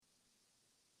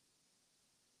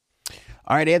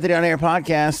All right, Anthony on Air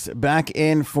podcast back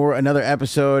in for another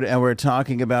episode, and we're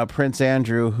talking about Prince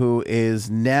Andrew, who is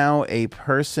now a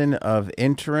person of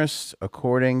interest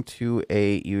according to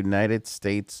a United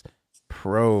States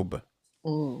probe.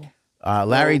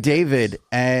 Larry David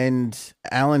and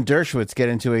Alan Dershowitz get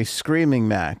into a screaming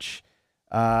match.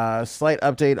 Slight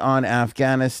update on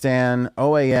Afghanistan.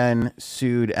 OAN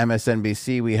sued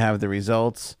MSNBC. We have the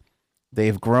results.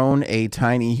 They've grown a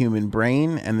tiny human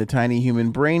brain, and the tiny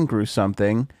human brain grew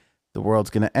something. The world's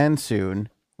going to end soon.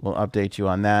 We'll update you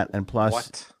on that. And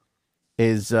plus,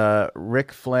 is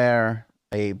Ric Flair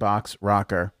a box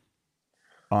rocker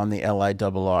on the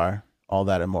LIRR? All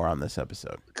that and more on this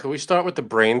episode. Could we start with the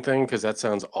brain thing? Because that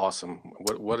sounds awesome.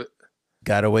 What?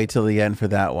 Gotta wait till the end for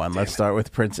that one. Let's start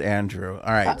with Prince Andrew.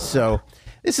 All right, so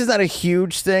this is not a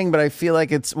huge thing, but I feel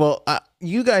like it's, well,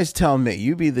 you guys tell me.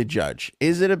 You be the judge.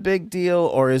 Is it a big deal,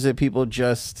 or is it people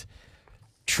just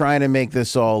trying to make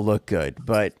this all look good?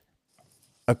 But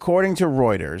according to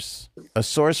Reuters, a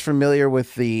source familiar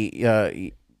with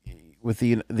the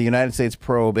United States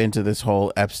probe into this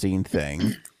whole Epstein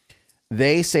thing,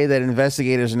 they say that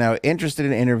investigators are now interested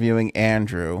in interviewing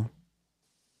Andrew.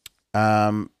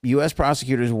 U.S.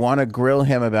 prosecutors want to grill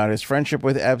him about his friendship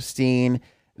with Epstein.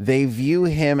 They view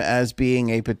him as being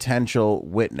a potential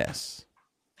witness.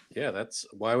 Yeah,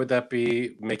 why would that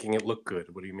be making it look good?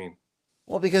 What do you mean?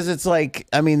 Well, because it's like,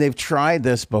 I mean, they've tried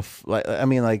this before. I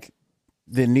mean, like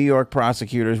the New York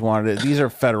prosecutors wanted it. These are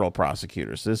federal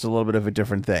prosecutors. So this is a little bit of a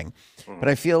different thing. But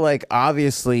I feel like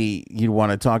obviously you'd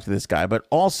want to talk to this guy, but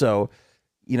also,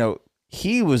 you know,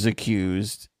 he was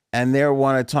accused and they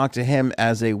want to talk to him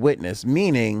as a witness,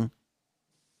 meaning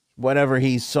whatever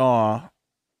he saw,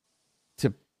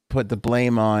 to put the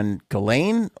blame on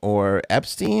Ghislaine or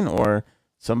Epstein or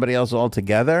somebody else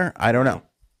altogether. I don't know.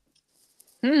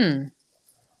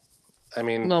 I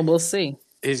mean, well, we'll see.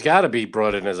 He's got to be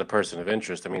brought in as a person of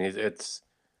interest. I mean,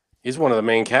 he's one of the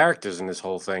main characters in this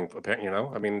whole thing. You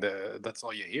know, I mean, that's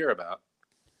all you hear about.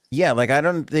 Yeah, like I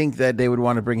don't think that they would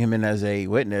want to bring him in as a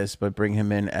witness, but bring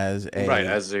him in as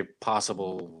a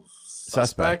possible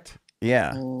suspect.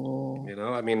 Yeah. You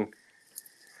know, I mean,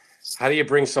 how do you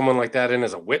bring someone like that in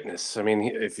as a witness? I mean,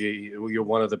 if you're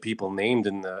one of the people named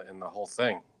in the whole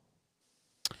thing,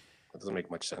 that doesn't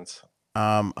make much sense.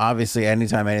 Obviously,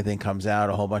 anytime anything comes out,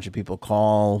 a whole bunch of people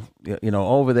call,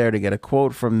 over there to get a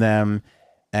quote from them,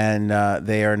 and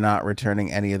they are not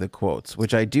returning any of the quotes,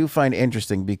 which I do find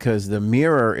interesting because the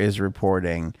Mirror is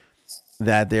reporting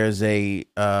that there's a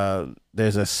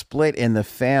split in the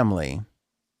family.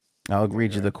 I'll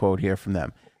read you the quote here from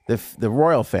them. The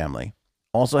royal family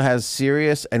also has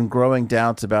serious and growing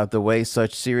doubts about the way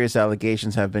such serious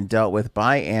allegations have been dealt with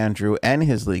by Andrew and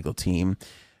his legal team,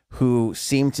 who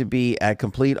seem to be at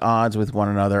complete odds with one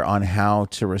another on how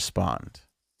to respond.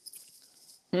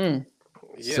 Yeah.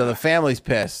 So the family's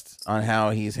pissed on how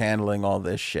he's handling all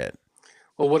this shit.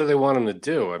 Well, what do they want him to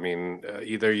do? I mean,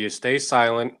 either you stay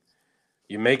silent,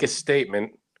 you make a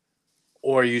statement,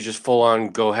 or you just full on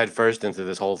go head first into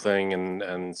this whole thing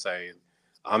and say,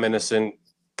 I'm innocent,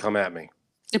 come at me.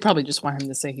 They probably just want him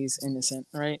to say he's innocent,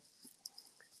 right?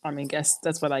 I mean,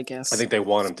 that's what I guess. I think they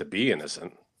want him to be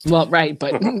innocent. Well, right,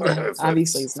 but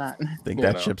obviously he's not. I think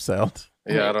that ship sailed.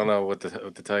 Yeah, I don't know what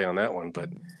to tell you on that one, but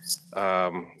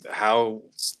how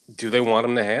do they want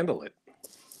him to handle it?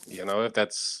 You know, if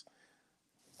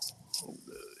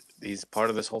he's part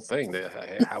of this whole thing,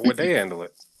 how would they handle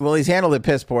it? Well, he's handled it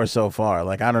piss poor so far.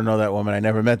 Like, I don't know that woman. I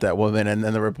never met that woman. And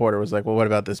then the reporter was like, well, what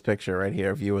about this picture right here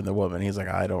of you and the woman? He's like,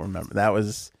 I don't remember. That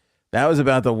was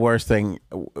about the worst thing.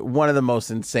 One of the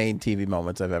most insane TV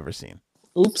moments I've ever seen.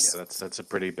 Oops. Yeah, that's a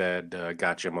pretty bad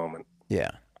gotcha moment. Yeah.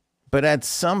 But at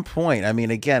some point, I mean,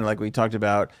 again, like we talked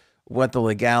about what the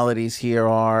legalities here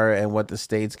are and what the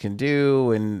states can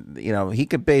do. And, he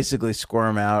could basically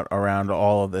squirm out around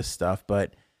all of this stuff.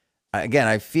 But again,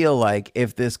 I feel like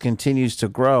if this continues to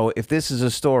grow, if this is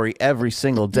a story every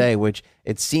single day, which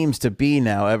it seems to be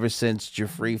now ever since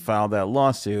Jeffrey filed that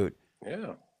lawsuit,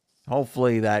 yeah,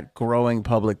 hopefully that growing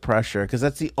public pressure, because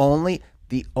that's the only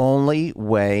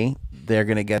way they're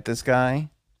going to get this guy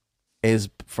is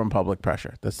from public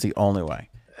pressure. That's the only way.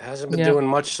 It hasn't been doing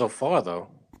much so far, though.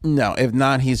 No, if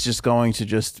not, he's just going to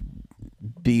just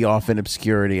be off in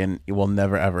obscurity and you will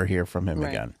never, ever hear from him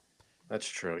again. That's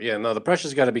true. Yeah, no, the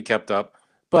pressure's got to be kept up.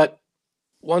 But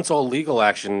once all legal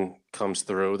action comes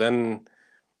through, then,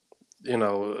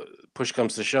 push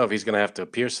comes to shove. He's going to have to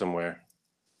appear somewhere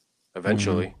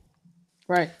eventually.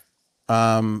 Right.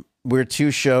 We're 2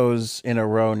 shows in a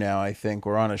row now, I think.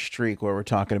 We're on a streak where we're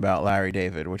talking about Larry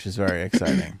David, which is very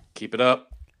exciting. Keep it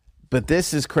up. But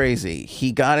this is crazy.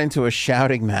 He got into a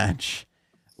shouting match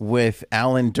with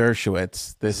Alan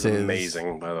Dershowitz. This is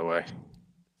amazing, by the way.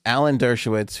 Alan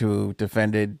Dershowitz, who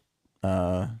defended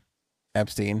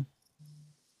Epstein,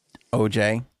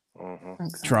 OJ,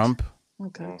 Trump,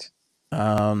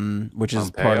 which is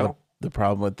part of the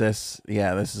problem with this.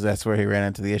 Yeah, that's where he ran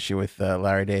into the issue with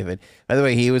Larry David. By the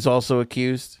way, he was also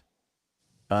accused,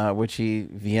 which he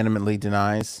vehemently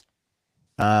denies.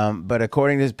 But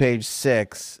according to page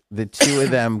 6, the two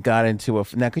of them got into a.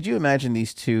 Now, could you imagine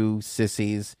these two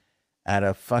sissies at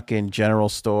a fucking general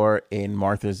store in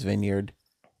Martha's Vineyard,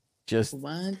 just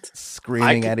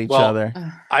screaming at each other?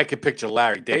 I could picture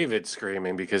Larry David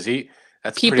screaming because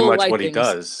that's people pretty much like what things. He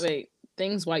does. Wait,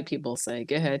 things white people say.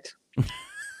 Go ahead.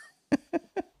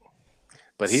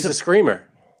 But he's a screamer.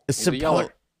 He's a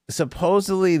yeller.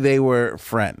 Supposedly they were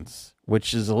friends,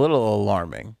 which is a little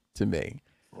alarming to me.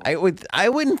 I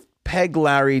wouldn't peg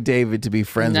Larry David to be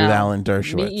friends with Alan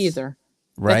Dershowitz. Me either.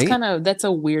 Right? That's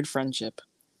a weird friendship.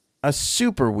 A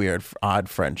super weird, odd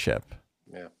friendship.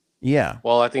 Yeah. Yeah.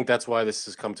 Well, I think that's why this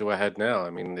has come to a head now.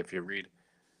 I mean, if you read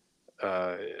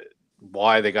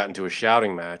why they got into a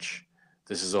shouting match,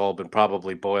 this has all been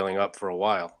probably boiling up for a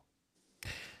while.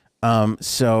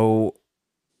 So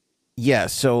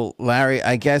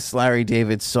I guess Larry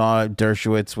David saw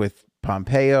Dershowitz with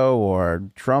Pompeo or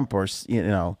Trump or,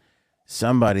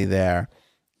 somebody there.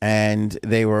 And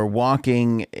they were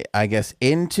walking, I guess,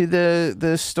 into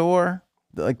the store,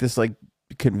 like this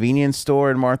convenience store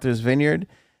in Martha's Vineyard.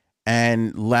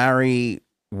 And Larry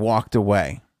walked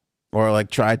away or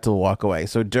tried to walk away.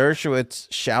 So Dershowitz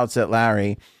shouts at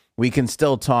Larry, "We can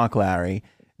still talk, Larry."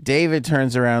 David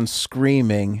turns around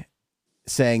screaming,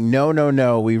 saying,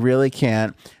 No, we really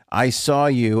can't. I saw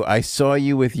you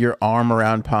with your arm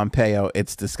around Pompeo.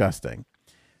 It's disgusting.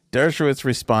 Dershowitz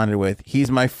responded with, "He's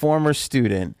my former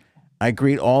student. I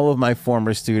greet all of my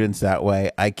former students that way.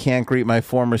 I can't greet my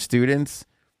former students."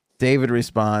 David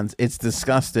responds, "It's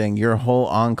disgusting. Your whole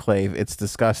enclave. It's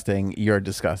disgusting. You're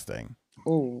disgusting."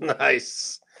 Ooh.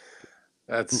 Nice.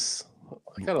 I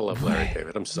gotta love Larry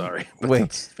David. I'm sorry. Wait,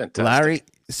 that's fantastic. Larry,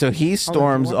 so he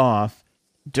storms off.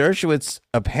 Dershowitz,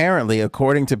 apparently,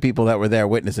 according to people that were there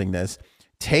witnessing this,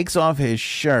 takes off his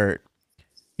shirt.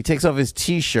 He takes off his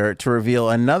T-shirt to reveal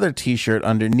another T-shirt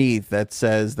underneath that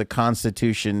says "The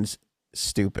Constitution's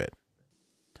stupid."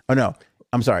 Oh no,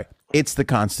 I'm sorry. It's "The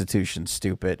Constitution,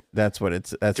 stupid." That's what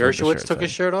it's. That's Dershowitz took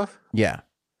his shirt off. Yeah,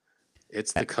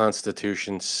 it's "The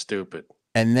Constitution, stupid."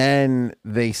 And then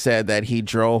they said that he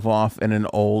drove off in an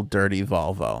old, dirty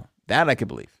Volvo. That I could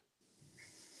believe.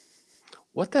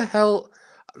 What the hell?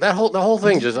 The whole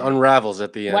thing just unravels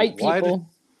at the end. White people.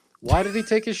 Why did he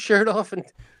take his shirt off? And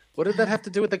what did that have to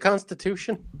do with the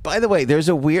Constitution? By the way, there's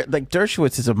a weird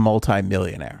Dershowitz is a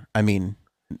multi-millionaire. I mean,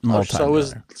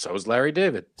 multi-millionaire. So is Larry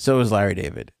David. So is Larry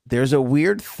David. There's a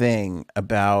weird thing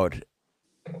about,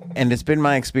 and it's been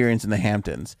my experience in the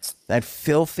Hamptons, that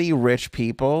filthy rich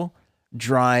people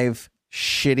drive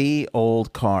shitty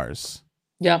old cars.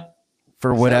 Yeah.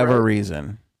 For whatever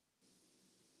reason.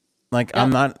 I'm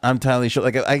not entirely sure.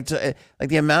 Like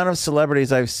the amount of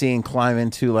celebrities I've seen climb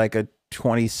into a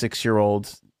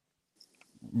 26-year-old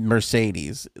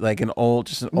Mercedes, an old.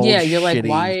 Yeah, you're shitty,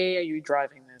 why are you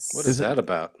driving this? What is that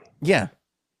about? Yeah,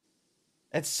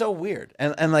 it's so weird,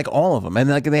 and all of them, and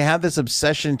they have this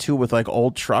obsession too with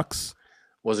old trucks.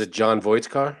 Was it John Voight's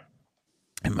car?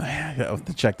 I have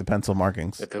to check the pencil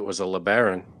markings. If it was a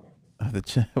LeBaron,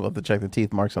 we'll have to check the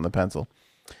teeth marks on the pencil.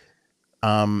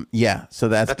 Yeah, so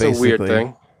that's a weird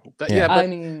thing. I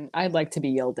mean, I'd like to be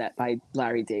yelled at by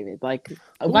Larry David.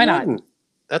 Why not?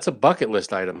 That's a bucket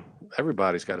list item.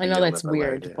 Everybody's got to be yelled at. I know that's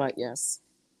weird, but yes.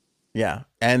 Yeah,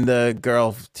 and the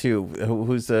girl too,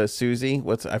 who's Susie?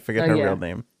 I forget her real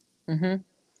name. Mm-hmm.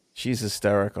 She's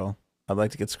hysterical. I'd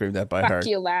like to get screamed at by her. Fuck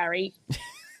you, Larry.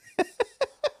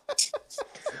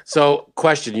 So,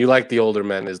 question: you like the older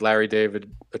men? Is Larry David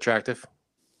attractive?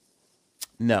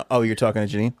 No. Oh, you're talking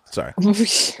to Janine? Sorry.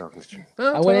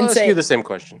 I wouldn't ask you the same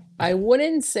question. I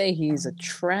wouldn't say he's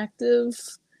attractive.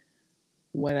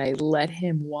 Would I let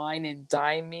him wine and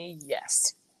dine me?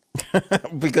 Yes.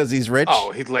 Because he's rich?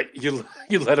 Oh, he'd let you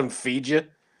let him feed you?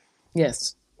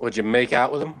 Yes. Would you make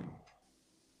out with him?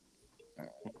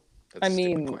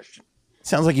 That's question.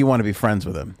 Sounds like you want to be friends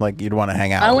with him. You'd want to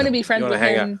hang out. I want to be friends with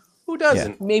him. Who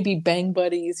doesn't? Yeah. Maybe bang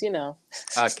buddies,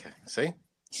 Okay. See?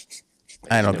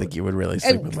 I don't think you would really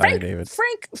sleep with Larry David.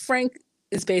 Frank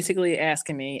is basically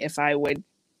asking me if I would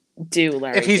do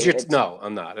Larry If he's David. No,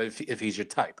 I'm not. If he's your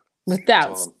type.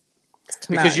 Without.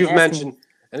 Because you've mentioned,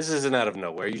 and this isn't out of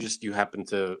nowhere, you happen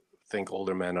to think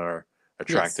older men are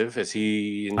attractive. Yes. Is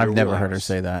he in your I've never heard her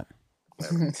say that.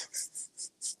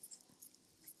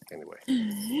 Anyway.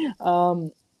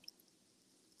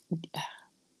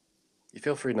 You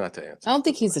feel free not to answer. I don't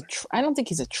think he's I don't think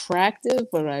he's attractive,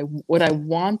 but would I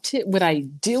want it? Would I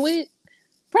do it?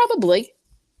 Probably.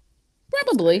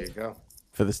 There you go.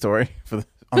 For the story, on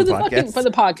the podcast. For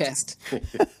the podcast.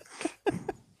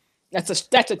 That's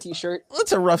a t-shirt. Well,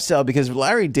 it's a rough sell because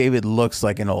Larry David looks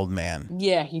like an old man.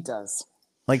 Yeah, he does.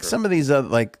 Like some of these other,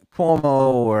 like Cuomo,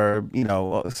 or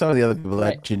some of the other people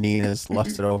that Janine has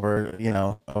lusted over,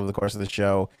 over the course of the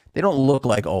show, they don't look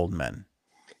like old men.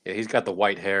 Yeah, he's got the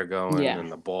white hair going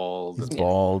and the bald. He's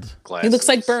bald. Glasses. He looks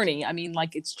like Bernie. I mean,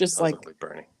 like it's just like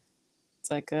Bernie.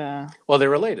 It's like Well, they're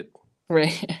related.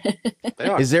 Right. They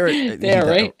are. Is there?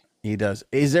 Right. He does.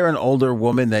 Is there an older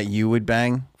woman that you would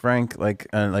bang, Frank? Like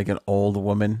an old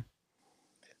woman?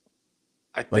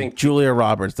 I think like Julia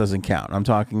Roberts doesn't count. I'm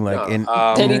talking like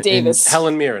Betty Davis,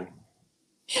 Helen Mirren.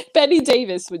 Betty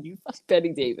Davis. Would you fuck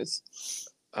Betty Davis?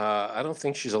 I don't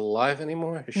think she's alive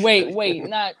anymore. Wait,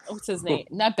 not what's his name?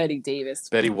 Not Betty Davis.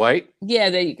 Betty White. Yeah,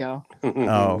 there you go.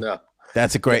 Oh, no.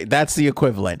 That's the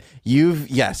equivalent. You.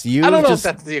 I don't know if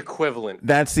that's the equivalent.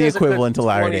 That's the equivalent to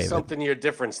Larry David. 20-something year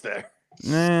difference there.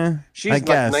 She's like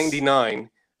 99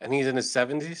 and he's in his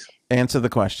 70s. Answer the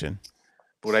question.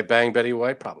 Would I bang Betty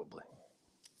White? Probably.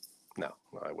 No,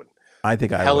 I wouldn't. I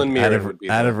think Helen Mirren would be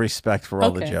out of respect for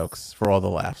all the jokes, for all the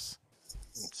laughs.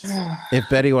 If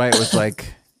Betty White was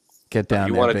like, get down,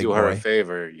 you want to do her a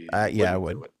favor? Yeah, I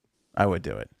would. I would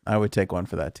do it. I would take one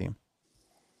for that team.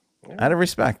 Yeah. Out of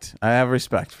respect, I have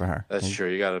respect for her. That's true.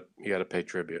 You gotta pay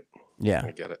tribute. Yeah,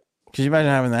 I get it. Could you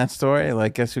imagine having that story?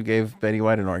 Like, guess who gave Betty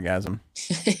White an orgasm?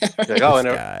 Like,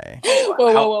 guy.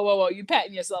 Whoa! You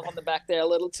patting yourself on the back there a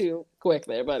little too quick,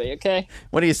 there, buddy. Okay.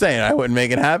 What are you saying? I wouldn't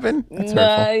make it happen? That's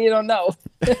hurtful. You don't know.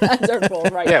 That's hurtful,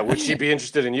 right? Yeah. Would she be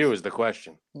interested in you? Is the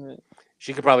question.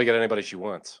 She could probably get anybody she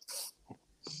wants.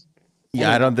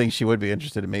 Yeah, I don't think she would be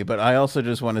interested in me, but I also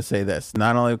just want to say this.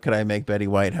 Not only could I make Betty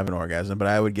White have an orgasm, but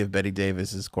I would give Betty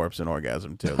Davis's corpse an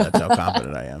orgasm too. That's how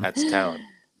confident I am. That's talent.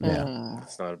 Yeah.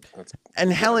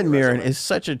 And Helen Mirren is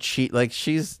such a cheat. Like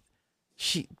she's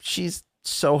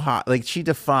so hot. Like she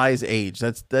defies age.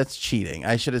 That's cheating.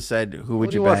 I should have said, who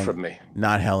would you bang? Want from me?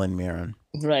 Not Helen Mirren.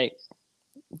 Right.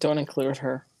 Don't include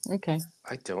her. Okay.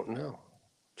 I don't know.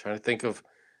 I'm trying to think of,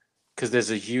 because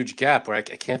there's a huge gap where I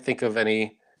can't think of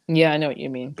any. Yeah, I know what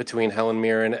you mean. Between Helen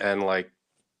Mirren and I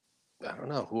don't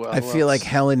know who else. I feel like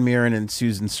Helen Mirren and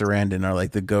Susan Sarandon are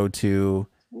like the go-to.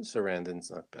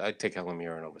 Sarandon's not bad. I'd take Helen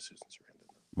Mirren over Susan Sarandon.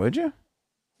 Would you?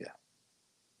 Yeah.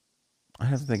 I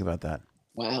have to think about that.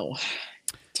 Wow.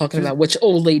 Talking about which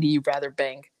old lady you'd rather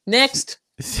bang. Next.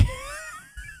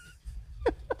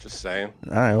 Just saying.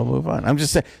 All right, we'll move on. I'm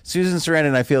just saying Susan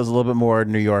Sarandon I feel is a little bit more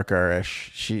New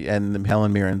Yorker-ish. And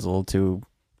Helen Mirren's a little too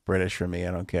British for me.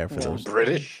 I don't care for those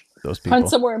British. Those people. Hunt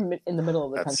somewhere in the middle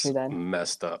of the country then.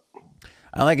 Messed up.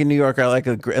 I like a New Yorker. I like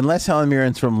unless Helen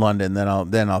Mirren's from London, then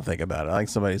I'll think about it. I like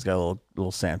somebody who's got a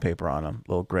little sandpaper on them,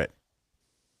 a little grit.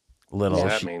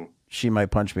 She might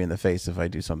punch me in the face if I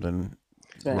do something.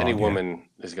 Any woman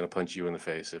is going to punch you in the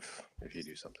face if you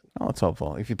do something. Oh, it's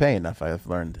hopeful. If you pay enough, I've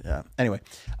learned. Anyway,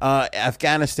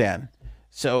 Afghanistan.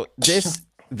 So this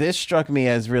struck me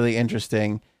as really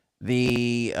interesting.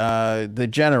 The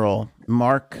general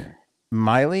Mark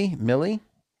Milley.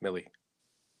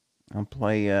 I'll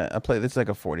play. This is like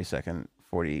a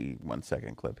 41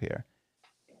 second clip here.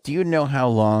 Do you know how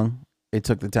long it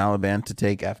took the Taliban to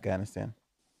take Afghanistan?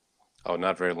 Oh,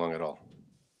 not very long at all.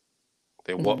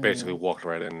 They basically walked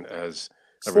right in as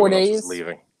 4 everyone else days was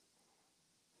leaving.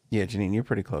 Yeah, Janine, you're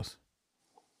pretty close.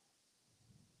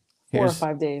 4 or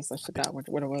 5 days. I forgot what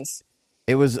it was.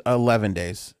 It was 11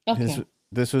 days. Okay.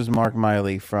 This was Mark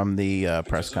Milley from the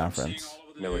press conference.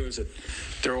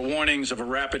 There are warnings of a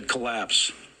rapid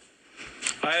collapse.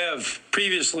 I have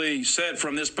previously said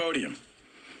from this podium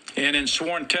and in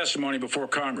sworn testimony before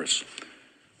Congress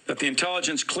that the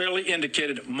intelligence clearly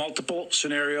indicated multiple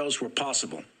scenarios were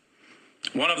possible.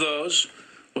 One of those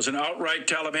was an outright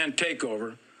Taliban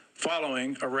takeover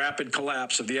following a rapid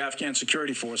collapse of the Afghan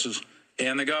security forces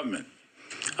and the government.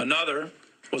 Another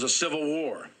was a civil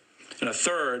war, and a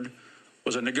third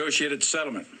was a negotiated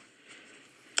settlement.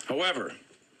 However,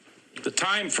 the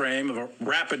time frame of a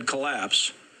rapid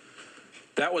collapse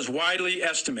that was widely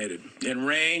estimated and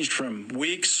ranged from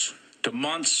weeks to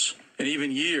months and even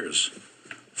years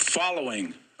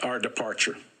following our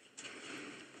departure.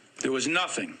 There was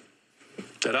nothing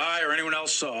that I or anyone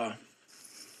else saw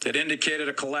that indicated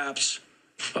a collapse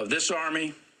of this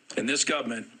army and this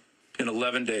government in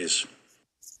 11 days.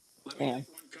 Yeah.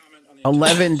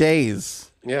 11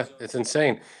 days. Yeah, it's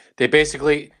insane. We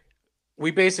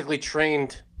basically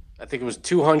trained, I think it was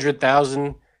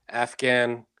 200,000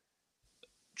 Afghan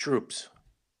troops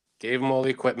gave them all the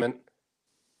equipment,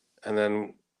 and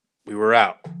then we were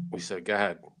out. We said, "Go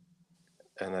ahead,"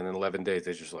 and then in 11 days,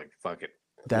 they just like, "Fuck it."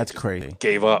 That's just crazy.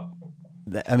 Gave up.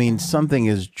 I mean, something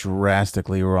is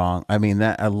drastically wrong. I mean,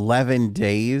 that 11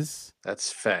 days.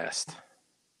 That's fast.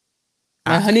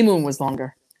 My honeymoon was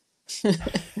longer.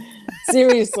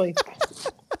 Seriously.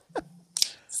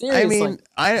 I mean,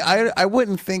 I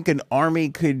wouldn't think an army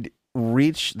could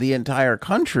reach the entire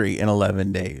country in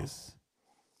 11 days.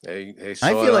 They saw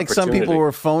I feel an like some people opportunity.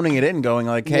 were phoning it in, going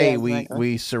like, "Hey, Yeah, exactly.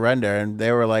 we surrender," and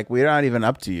they were like, "We're not even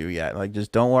up to you yet. Like,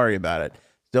 just don't worry about it.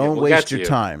 Don't we'll get waste to your you.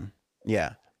 time.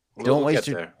 Yeah, We'll don't get waste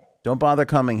your. there. Don't bother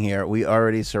coming here. We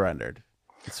already surrendered.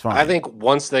 It's fine." I think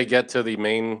once they get to the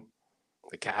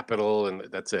capital, and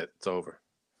that's it. It's over.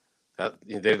 They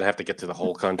didn't have to get to the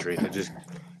whole country. They just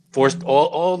forced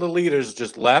all the leaders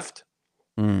just left.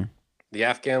 Mm. The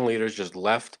Afghan leaders just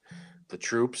left. The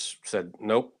troops said,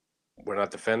 "Nope, we're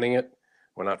not defending it.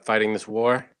 We're not fighting this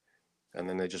war." And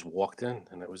then they just walked in,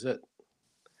 and that was it.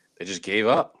 They just gave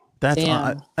up. That's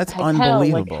Damn. that's Like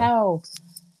unbelievable. How?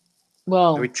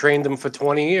 Well, We trained them for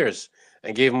 20 years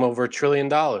and gave them over $1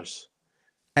 trillion.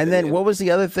 And then what was the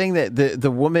other thing that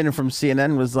the woman from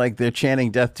CNN was like? They're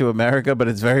chanting "Death to America," but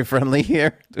it's very friendly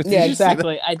here. Did yeah, you see that?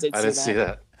 exactly. I didn't see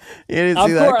that. You didn't Of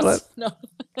see that course. clip? No.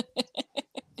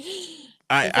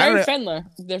 I They're don't very know. friendly.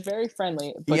 They're very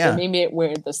friendly, but Yeah. they made me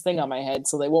wear this thing on my head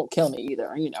so they won't kill me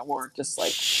either. You know, or just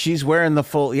like She's wearing the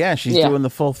full. Yeah, she's Yeah. doing the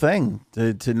full thing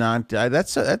to not.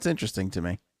 That's interesting to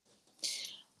me.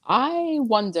 I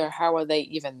wonder how are they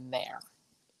even there?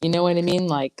 You know what I mean?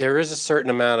 Like There is a certain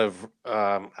amount of,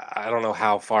 I don't know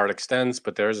how far it extends,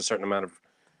 but there is a certain amount of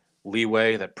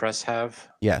leeway that press have.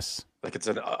 Yes. Like it's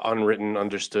an unwritten,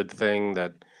 understood thing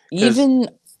that even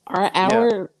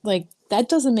our like that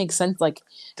doesn't make sense. Like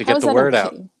to how get is the that word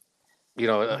okay?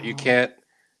 out, you can't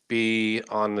be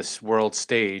on this world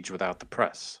stage without the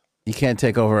press. You can't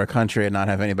take over a country and not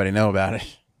have anybody know about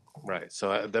it. Right.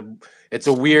 So it's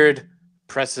a weird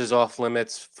press is off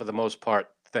limits for the most part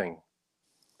thing.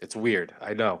 It's weird.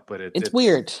 I know, but It's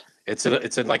weird. It's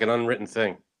like an unwritten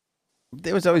thing.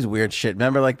 There was always weird shit.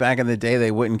 Remember, like back in the day,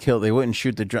 they wouldn't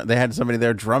shoot the drum. They had somebody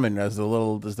there drumming as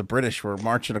the British were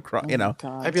marching across. You know,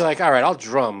 God. I'd be like, all right, I'll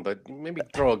drum, but maybe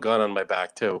throw a gun on my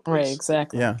back too. Right, Please.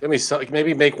 exactly. yeah, Give me some.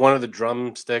 Maybe make one of the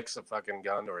drumsticks a fucking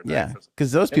gun or a yeah, knife. Or something.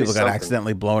 because those Maybe people got something.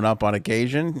 accidentally blown up on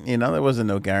occasion. You know, there wasn't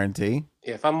no guarantee.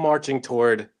 Yeah, if I'm marching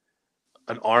toward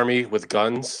an army with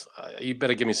guns, you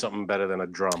better give me something better than a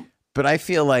drum. But I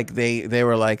feel like they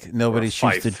were like nobody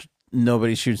shoots fife.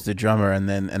 nobody shoots the drummer, and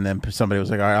then somebody was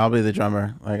like, all right, I'll be the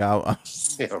drummer. Like I'll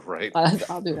Yeah, right.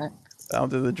 I'll do that. I'll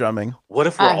do the drumming. What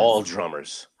if we're I- all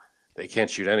drummers? They can't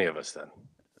shoot any of us then.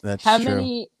 That's How true.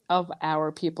 many of our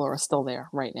people are still there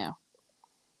right now?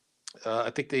 I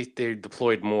think they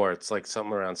deployed more. It's like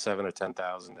something around 7,000 or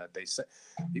 10,000 that they sent.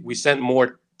 We sent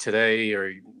more today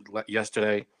or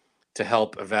yesterday to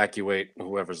help evacuate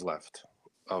whoever's left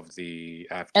of the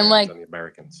Afghans like- and the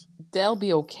Americans. They'll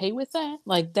be okay with that?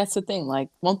 Like that's the thing. Like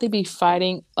won't they be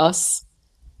fighting us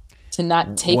to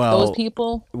not take Well, those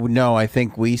people? No, I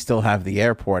think we still have the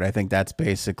airport. I think that's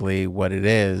basically what it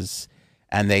is.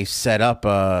 And they've set up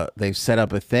a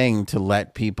thing to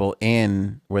let people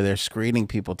in where they're screening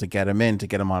people to get them in, to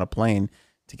get them on a plane,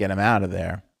 to get them out of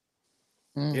there.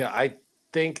 Yeah, I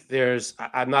think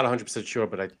I'm not 100% sure,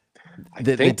 but I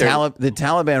The think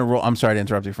Taliban I'm sorry to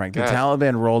interrupt you, Frank. The Go ahead.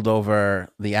 Taliban rolled over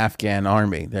the Afghan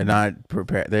army. They're not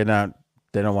prepared. They don't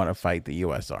want to fight the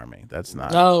U.S. army. That's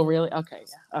not. Oh, really? Okay,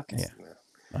 yeah. Okay. Yeah.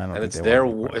 I don't and think it's they their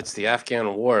wanna be part of it's the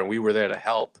Afghan war, and we were there to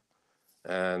help.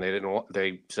 And they didn't want.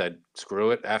 They said, "Screw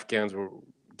it." Afghans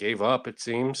gave up. It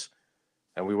seems,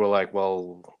 and we were like,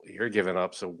 "Well, you're giving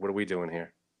up. So what are we doing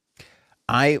here?"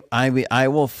 I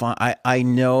will find. I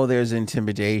know there's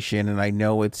intimidation, and I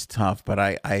know it's tough, but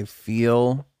I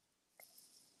feel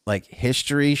like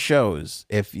history shows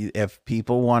if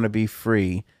people want to be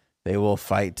free, they will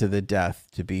fight to the death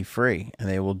to be free, and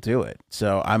they will do it.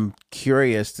 So I'm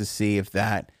curious to see if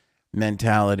that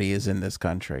mentality is in this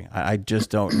country. I just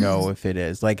don't know if it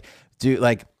is.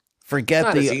 Forget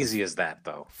Not the as easy as that,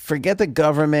 though. forget the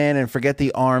government and forget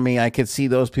the army. I could see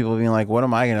those people being like, what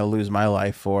am I going to lose my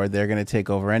life for? They're going to take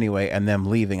over anyway, and them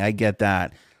leaving. I get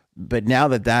that. But now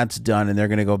that that's done and they're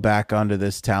going to go back under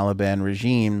this Taliban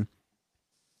regime,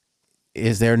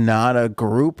 is there not a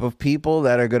group of people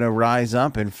that are going to rise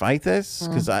up and fight this?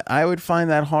 Because I would find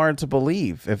that hard to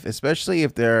believe, especially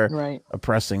if they're Right.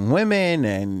 oppressing women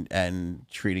and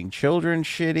treating children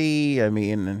shitty. I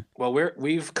mean, Well,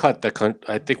 we've cut the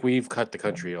I think we've cut the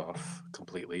country off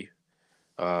completely.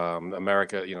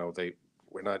 America,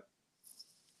 we're not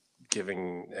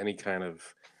giving any kind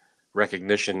of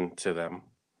recognition to them.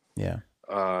 Yeah.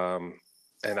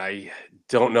 And I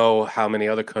don't know how many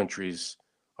other countries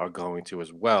are going to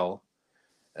as well.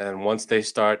 And once they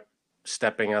start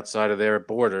stepping outside of their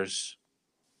borders,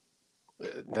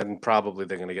 then probably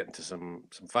they're going to get into some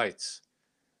fights.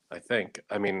 I think.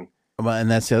 I mean, Well, and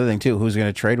that's the other thing too. Who's going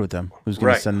to trade with them? Who's going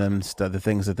Right. to send them the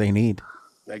things that they need?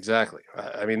 exactly.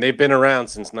 I mean, they've been around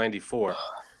since '94,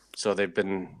 so they've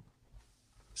been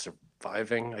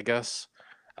surviving. I guess.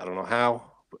 I don't know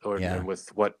how, or Yeah. and with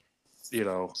what, you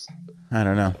know. I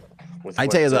don't know. With I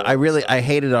what, tell you that I so-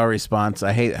 hated our response.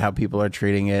 I hate how people are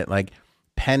treating it. Like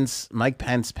Mike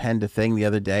Pence penned a thing the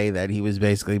other day that he was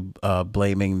basically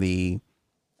blaming the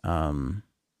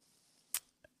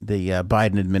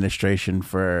Biden administration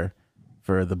for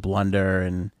the blunder.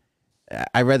 And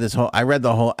I read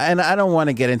the whole, and I don't want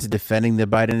to get into defending the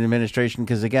Biden administration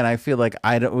because again, I feel like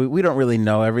we don't really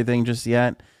know everything just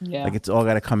yet. Yeah. Like it's all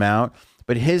got to come out.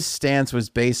 But his stance was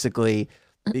basically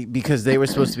because they were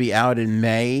supposed to be out in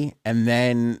May, and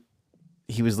then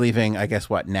he was leaving, I guess,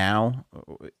 now?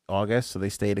 August. So they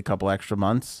stayed a couple extra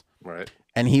months. Right.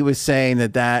 And he was saying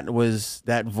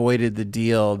that voided the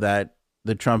deal that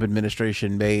the Trump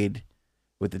administration made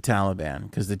with the Taliban.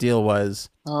 Because the deal was,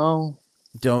 Oh.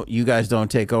 you guys don't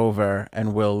take over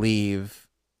and we'll leave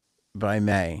by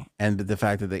May. And the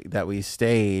fact that we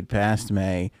stayed past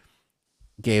May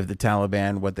gave the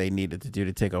Taliban what they needed to do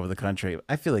to take over the country.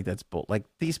 I feel like that's bull. Like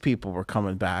these people were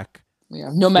coming back.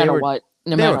 Yeah. No matter were- what.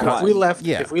 No they were matter cut- If what. we left,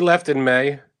 Yeah. if we left in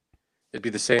May, it'd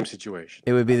be the same situation.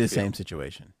 It would be the feel. same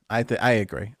situation. I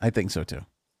agree. I think so too.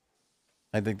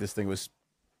 I think this thing was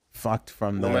fucked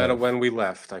from No matter when we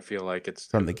left, I feel like it's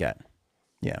from the get.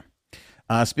 Yeah.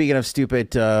 Speaking of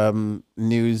stupid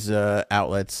news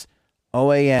outlets,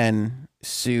 OAN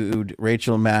sued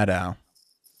Rachel Maddow.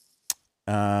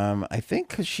 I think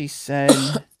 'cause she said,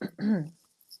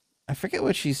 I forget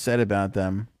what she said about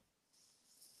them.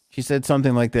 She said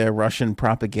something like they're Russian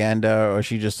propaganda, or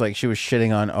she was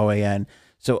shitting on OAN.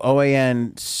 So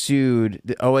OAN sued.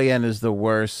 The OAN is the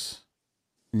worst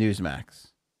Newsmax.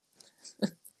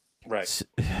 right.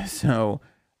 So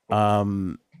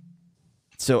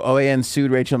OAN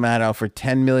sued Rachel Maddow for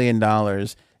 $10 million.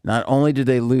 Not only did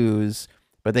they lose,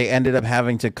 but they ended up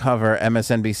having to cover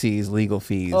MSNBC's legal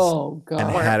fees Oh and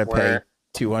God. had to pay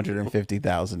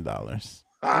 $250,000.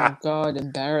 Ah, Oh God.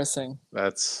 Embarrassing.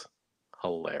 that's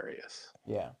hilarious.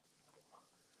 Yeah.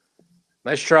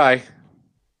 Nice try,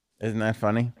 Isn't that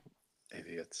funny?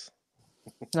 idiots.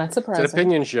 Not It's an surprising.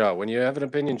 opinion show. When you have an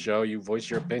opinion show, you voice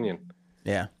your opinion,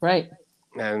 Yeah. Right.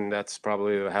 and that's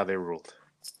probably how they ruled.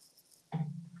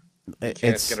 It-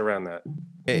 Can't It's get around that.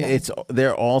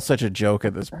 they're all such a joke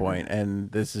at this point,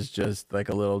 and this is just like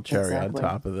a little cherry on Exactly.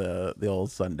 top of the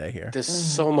old Sunday here. There's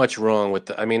so much wrong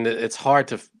with I mean, it's hard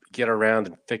to get around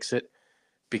and fix it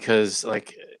because,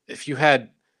 like, if you had,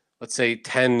 let's say,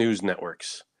 10 news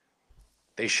networks,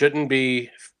 they shouldn't be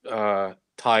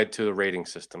tied to the rating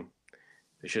system.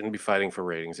 They shouldn't be fighting for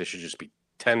ratings. They should just be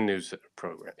 10 news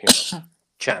program,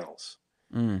 channels.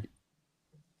 Mm.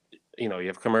 You know, you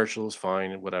have commercials,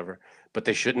 fine, whatever, but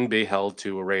they shouldn't be held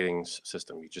to a ratings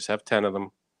system. You just have 10 of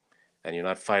them, and you're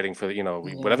not fighting for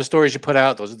whatever stories you put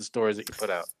out. Those are the stories that you put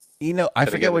out. You know, I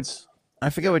But forget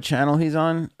again, what channel he's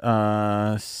on.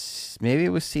 Maybe it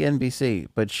was CNBC,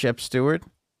 but Shep Stewart,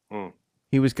 Hmm.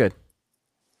 he was good.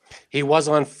 He was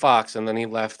on Fox, and then he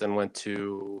left and went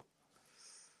to.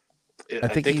 I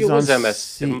think think he's it was on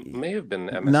MS. It may have been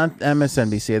MS. Not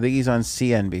MSNBC. I think he's on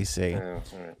CNBC. Yeah,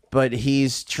 all right. But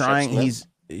he's trying. Smith?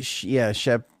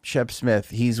 Shep Smith.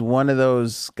 He's one of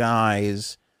those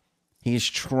guys. He's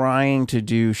trying to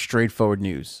do straightforward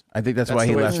news. I think that's why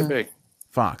the he way it left should be.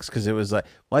 Fox, because it was like,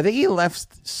 well, I think he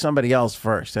left somebody else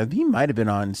first. I think he might have been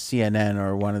on CNN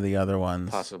or one of the other ones.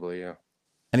 Possibly, yeah.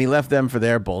 And he left them for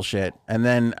their bullshit. And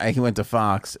then he went to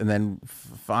Fox, and then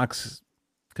Fox,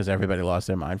 because everybody lost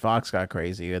their mind, Fox got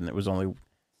crazy, and it was only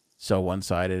so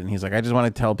one-sided. And he's like, I just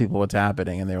want to tell people what's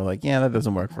happening. And they were like, yeah, that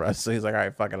doesn't work for us. So he's like, all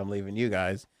right, fuck it, I'm leaving you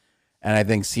guys. And I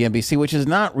think CNBC, which is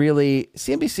not really,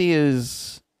 CNBC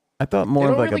is, I thought They more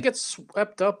don't of like really a, get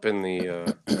swept up in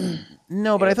the.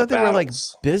 no, but I the thought they were like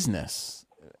battles. business.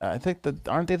 I think that,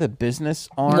 aren't they the business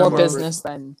arm? More of- business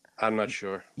than I'm not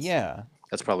sure. Yeah.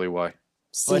 That's probably why.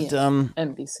 But,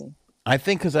 NBC. I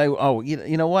think because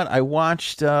you know what? I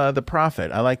watched The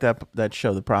Prophet. I like that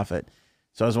show, The Prophet.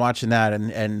 So I was watching that,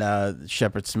 and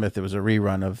Shepard Smith, there was a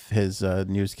rerun of his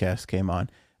newscast came on.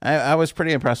 I was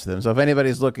pretty impressed with him. So if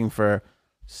anybody's looking for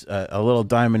a little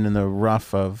diamond in the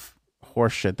rough of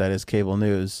horseshit that is cable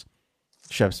news,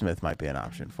 Shep Smith might be an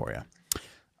option for you.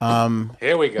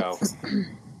 Here we go.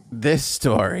 This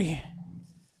story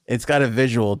It's got a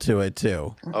visual to it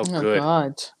too. Oh, good.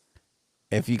 God.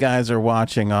 If you guys are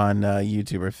watching on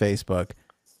YouTube or Facebook,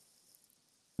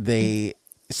 they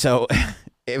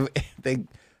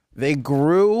they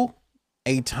grew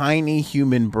a tiny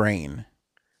human brain.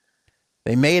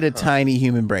 They made a tiny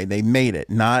human brain. They made it,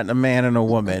 not a man and a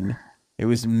woman. It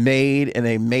was made, and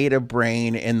they made a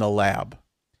brain in the lab.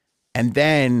 And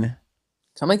then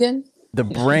Come again? the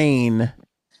brain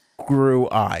grew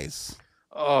eyes.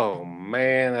 Oh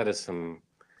man, that is some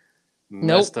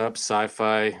messed up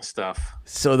sci-fi stuff.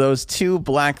 So those two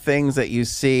black things that you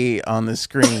see on the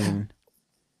screen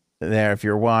there, if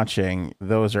you're watching,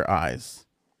 those are eyes.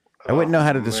 I wouldn't know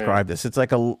how to describe this. It's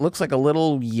like looks like a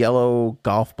little yellow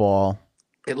golf ball.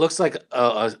 It looks like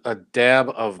a dab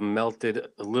of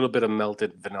a little bit of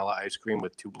melted vanilla ice cream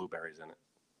with 2 blueberries in it.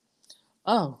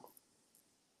 Oh,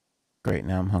 Great,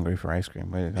 now I'm hungry for ice cream.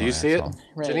 Way to go, Do you see it, asshole.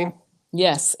 right. Janine?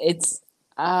 Yes, it's.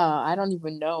 I don't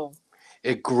even know.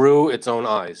 It grew its own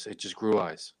eyes. It just grew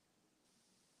eyes.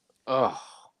 Oh,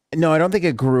 No, I don't think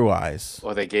it grew eyes.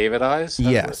 well, they gave it eyes.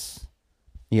 Yes.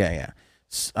 Yeah.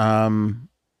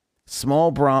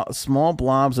 Small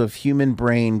blobs of human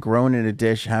brain grown in a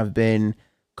dish have been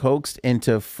coaxed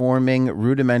into forming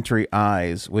rudimentary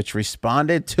eyes, which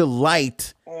responded to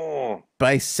light Oh,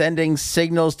 by sending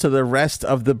signals to the rest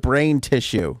of the brain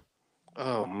tissue.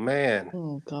 oh man.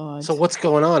 Oh God. So what's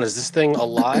going on? Is this thing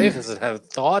alive? Does it have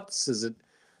thoughts?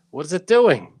 What is it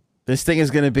doing? This thing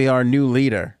is going to be our new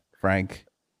leader, Frank.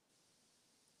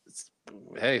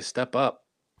 Hey, step up.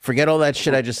 Forget all that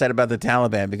shit I just said about the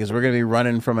Taliban, because we're going to be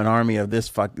running from an army of these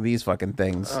fucking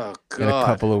things Oh in a God.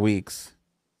 couple of weeks.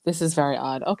 This is very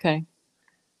odd. Okay.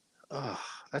 Oh,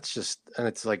 that's just, and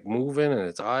it's like moving and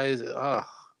its eyes. Oh,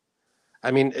 I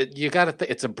mean, you got to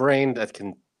think it's a brain that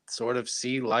can sort of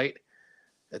see light.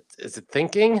 Is it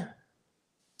thinking?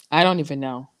 I don't even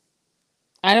know.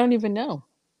 I don't even know.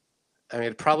 I mean,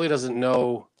 it probably doesn't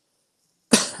know.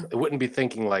 It wouldn't be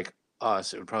thinking like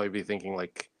us. It would probably be thinking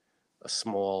like a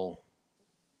small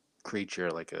creature,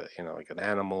 like like an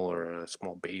animal or a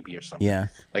small baby or something. Yeah.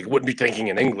 Like it wouldn't be thinking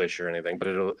in English or anything, but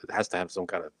it has to have some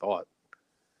kind of thought.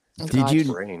 Oh, Did God.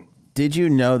 you- Brain. Did you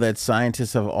know that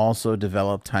scientists have also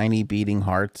developed tiny beating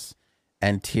hearts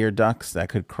and tear ducts that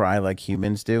could cry like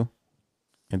humans do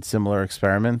in similar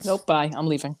experiments? Nope. Bye. I'm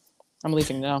leaving. I'm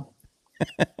leaving now.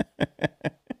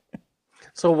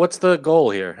 So what's the goal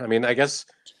here? I mean, I guess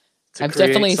to I've create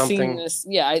definitely something. seen this.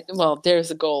 Yeah. Well, there's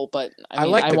a goal, but I I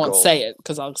mean, like I the won't goal. say it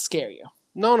because I'll scare you.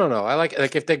 No. I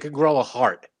like if they could grow a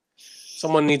heart.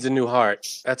 Someone needs a new heart.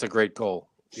 That's a great goal.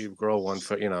 You grow one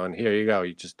for and here you go.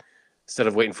 You just instead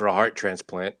of waiting for a heart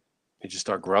transplant, you just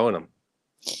start growing them.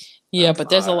 Yeah, That's but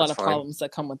there's a fine, lot that's of fine. problems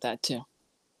that come with that too.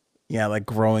 Yeah, like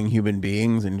growing human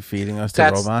beings and feeding us to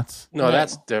That's- robots. No, Right.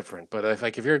 that's different. But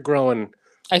if you're growing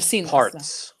I've seen this,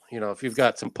 parts, if you've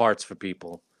got some parts for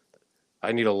people,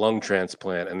 I need a lung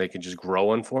transplant and they can just grow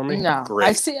one for me. No, Great.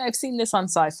 I've seen this on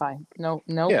sci-fi. No.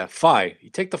 Yeah, phi. You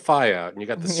take the phi out and you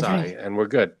got the psi, Right. and we're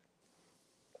good.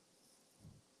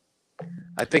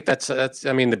 I think that's.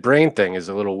 I mean, the brain thing is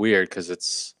a little weird because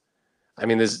it's a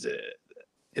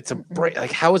brain.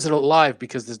 Like, how is it alive?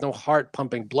 Because there's no heart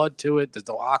pumping blood to it. There's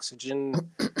no oxygen.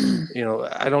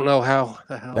 I don't know how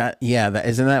the hell. That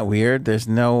isn't that weird? There's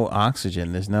no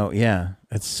oxygen. There's no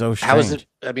it's so strange. How is it?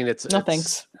 I mean, it's No it's-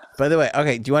 thanks. By the way,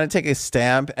 okay, do you want to take a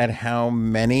stab at how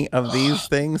many of these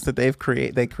things that they Oh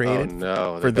created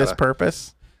no! for this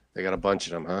purpose? They got a bunch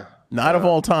of them, huh? Not of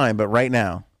all time, but right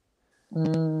now.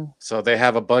 So they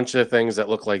have a bunch of things that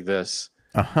look like this,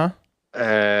 Uh-huh.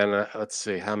 and let's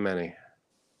see how many.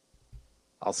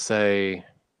 I'll say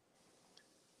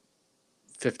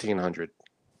 1,500.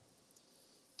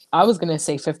 I was gonna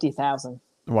say 50,000.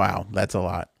 Wow, that's a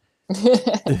lot.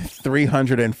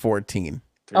 314.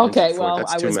 Okay, 304, well,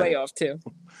 that's I too was many. way off too.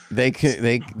 They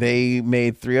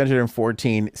made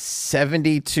 314.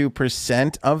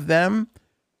 72% of them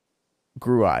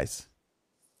grew eyes.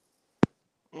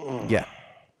 Yeah.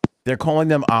 They're calling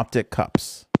them optic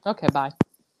cups. Okay, bye.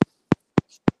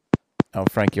 Oh,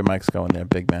 Frank, your mic's going there,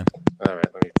 big man. All right,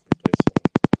 let me replace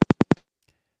it.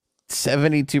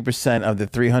 72% of the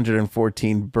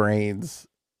 314 brains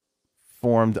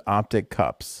formed optic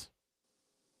cups.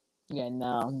 Yeah,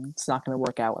 no, it's not gonna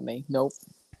work out with me. Nope.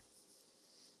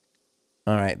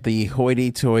 All right, the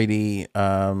hoity-toity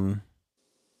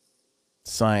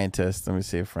scientist. Let me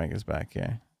see if Frank is back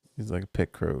here. He's like a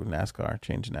pit crew, NASCAR,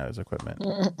 changing out his equipment.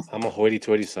 I'm a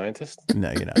hoity-toity scientist.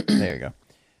 No, you're not. There you go.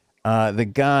 The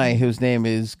guy whose name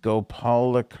is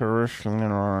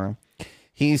Gopalakrishnan,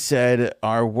 he said,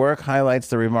 our work highlights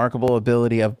the remarkable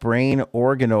ability of brain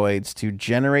organoids to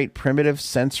generate primitive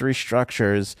sensory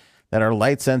structures that are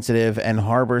light sensitive and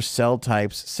harbor cell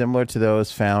types similar to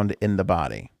those found in the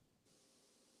body.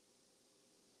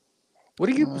 What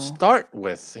do you start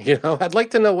with? You know, I'd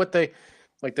like to know what they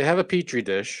like. They have a petri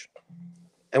dish,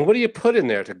 and what do you put in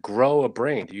there to grow a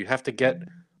brain? Do you have to get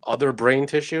other brain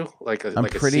tissue, like I'm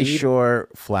like pretty a seed? sure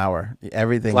flour.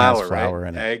 Everything Flour, has flour right?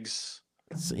 in it. Eggs,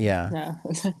 Yeah.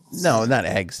 No. No, not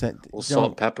eggs. a little salt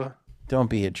and pepper. Don't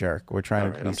be a jerk. We're trying All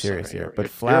to right, be I'm serious sorry. here. You're- But you're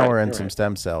flour right, and you're some right.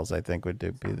 stem cells, I think, would be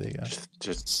the.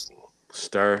 Just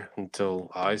stir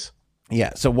until eyes.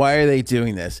 Yeah. So why are they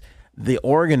doing this? The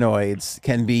organoids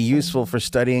can be useful for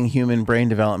studying human brain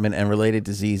development and related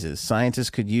diseases. Scientists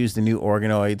could use the new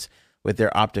organoids with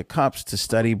their optic cups to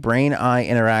study brain-eye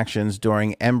interactions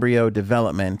during embryo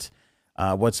development.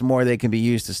 What's more, they can be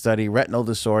used to study retinal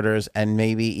disorders and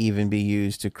maybe even be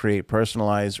used to create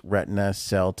personalized retina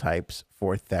cell types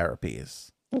for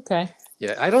therapies. Okay.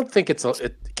 Yeah, I don't think it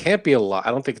can't be a lot.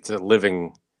 I don't think it's a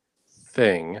living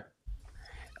thing.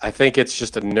 I think it's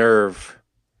just a nerve.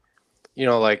 You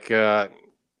know, like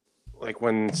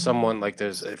when someone like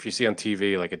there's if you see on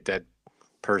TV like a dead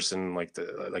person like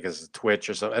as a twitch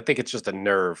or something. I think it's just a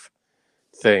nerve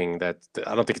thing that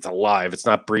I don't think it's alive. It's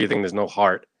not breathing. There's no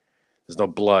heart. There's no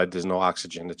blood. There's no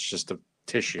oxygen. It's just a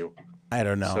tissue. I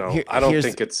don't know. So I don't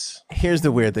think it's. Here's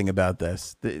the weird thing about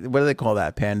this. What do they call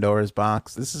that? Pandora's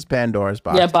box. This is Pandora's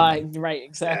box. Yeah, to me. right,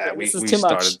 exactly. Yeah, This is too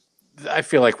much. I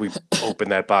feel like we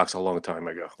opened that box a long time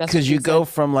ago. That's Because what you said. go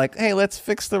from like, hey, let's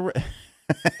fix the.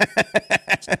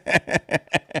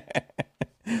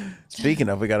 Speaking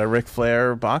of, we got a Ric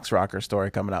Flair box rocker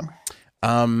story coming up.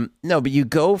 No, but you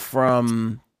go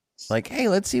from like, hey,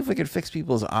 let's see if we could fix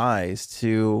people's eyes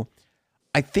to,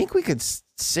 I think we could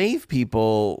save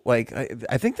people. Like,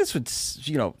 I think this would,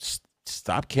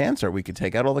 stop cancer. We could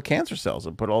take out all the cancer cells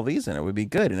and put all these in. It would be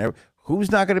good. And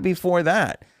who's not going to be for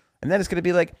that? And then it's going to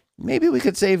be like, maybe we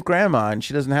could save grandma and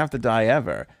she doesn't have to die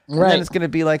ever. And Right. then it's going to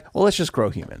be like, well, let's just grow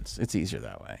humans. It's easier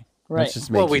that way. Right. Let's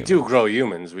just make Well, we humans. do grow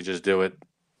humans. We just do it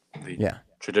the Yeah.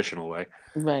 traditional way.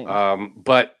 Right.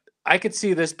 But I could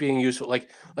see this being useful. Like,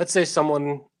 let's say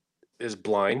someone is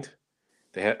blind.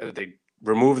 They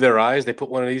remove their eyes. They put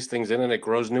one of these things in, and it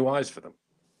grows new eyes for them.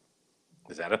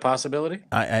 Is that a possibility?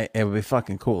 It would be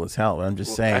fucking cool as hell. But I'm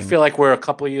just saying. I feel like we're a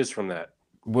couple of years from that.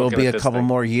 We'll looking be at a this couple thing.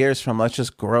 more years from let's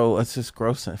just grow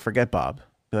forget Bob.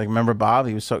 Be like, remember Bob?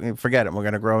 He was so forget him. We're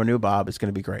gonna grow a new Bob. It's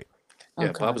gonna be great. Yeah,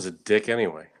 Okay. Bob is a dick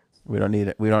anyway. We don't need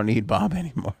it. We don't need Bob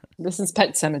anymore. This is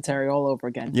Pet Cemetery all over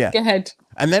again. Yeah. Go ahead.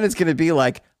 And then it's gonna be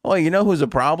like, oh, you know who's a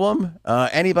problem?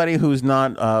 Anybody who's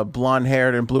not blonde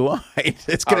haired and blue eyed.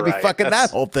 It's gonna All be right, fucking that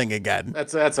that's- whole thing again.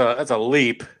 That's a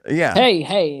leap. Yeah.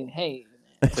 Hey.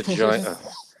 It's a giant.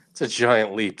 It's a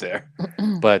giant leap there.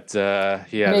 But yeah,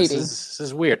 Maybe. this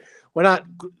is weird. We're not.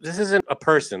 This isn't a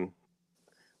person.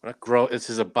 We're not grow. This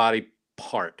is a body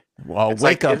part. Well, It's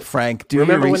wake like up, if- Frank. Do your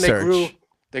Remember when research.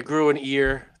 they grew an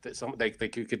ear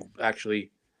that you could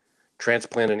actually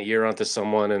transplant an ear onto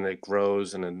someone and it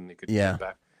grows and then they could Yeah. get it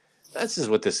back. This is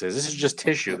what this is. This is just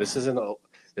tissue. This isn't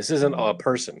a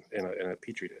person in a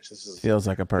petri dish. This is Feels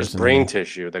like a just person. to brain me.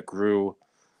 tissue that grew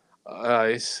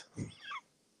eyes.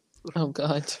 Oh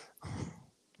God.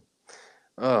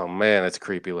 Oh man, that's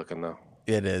creepy looking though.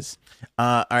 It is.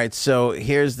 All right. So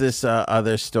here's this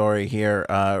other story here.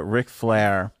 Ric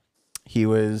Flair. He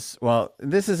was, well,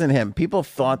 this isn't him. People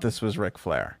thought this was Ric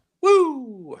Flair.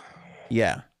 Woo!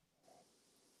 Yeah.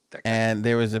 That guy. And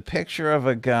there was a picture of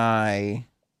a guy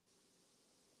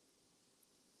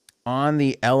on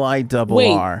the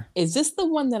LIRR. Is this the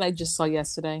one that I just saw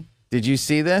yesterday? Did you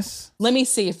see this? Let me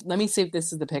see if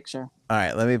this is the picture. All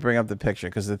right. Let me bring up the picture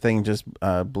because the thing just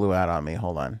blew out on me.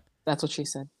 Hold on. That's what she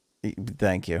said.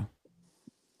 Thank you.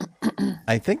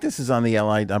 I think this is on the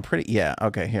I'm pretty, yeah.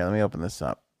 Okay. Here, let me open this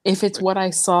up. If it's what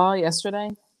I saw yesterday,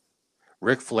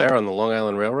 Ric Flair on the Long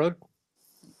Island Railroad?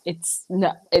 it's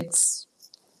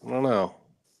I don't know.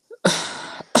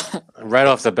 Right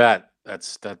off the bat,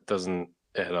 that doesn't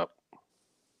add up.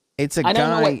 It's a I don't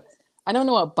know guy. I don't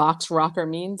know what box rocker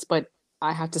means, but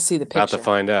I have to see the About picture. to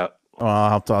find out. Well,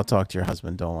 I'll talk to your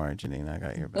husband. Don't worry, Janine. I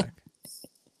got your back.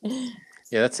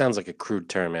 Yeah, that sounds like a crude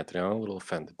term, Anthony. I'm a little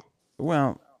offended.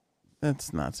 Well,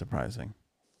 that's not surprising.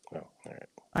 Oh, all right.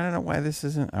 I don't know why this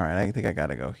isn't. All right, I think I got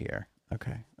to go here.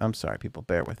 Okay. I'm sorry, people.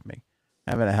 Bear with me.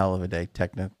 Having a hell of a day,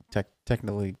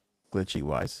 technically glitchy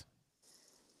wise.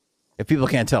 If people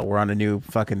can't tell, we're on a new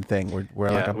fucking thing.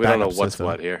 We're like a we don't know backup what's system.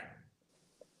 what here.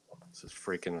 This is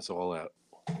freaking us all out.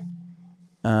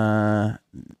 Manny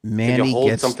Can you hold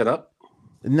gets something up?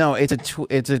 no. It's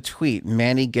a tweet.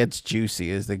 Manny gets juicy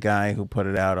is the guy who put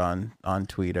it out on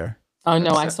Twitter. Oh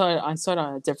no, I That's saw it. I saw it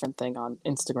on a different thing on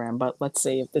Instagram. But let's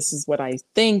see if this is what I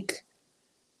think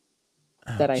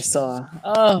that I saw.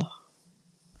 Oh,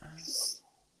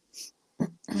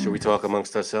 Should we talk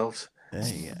amongst ourselves?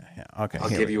 Yeah. Okay. I'll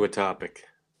here give we you a topic.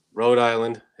 Rhode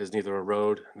Island is neither a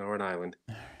road nor an island.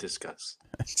 Discuss.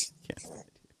 go.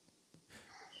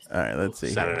 All right. Let's see.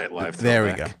 Saturday here. Night Live. There we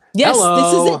go. throwback. yes, Hello.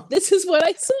 this is it. This is what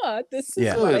I saw. This is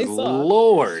Yeah. what I Good saw.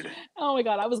 Lord. Oh my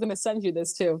god, I was gonna send you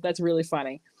this too. That's really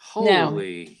funny. Now-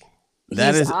 Holy.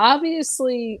 That He's is-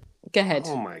 obviously. Go ahead.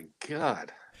 Oh my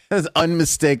God. That is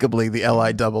unmistakably the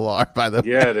LIRR, by the way.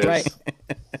 Yeah, it is. Right.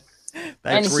 That's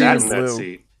And Sat real in that blue.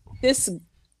 seat. This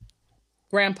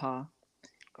grandpa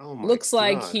Oh my looks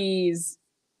like God. he's.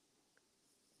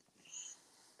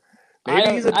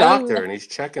 Maybe he's a I don't doctor know. and he's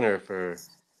checking her for.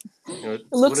 It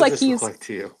looks like he's- like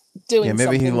to you. doing Yeah,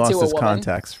 maybe he something lost to a his woman.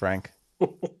 contacts, Frank.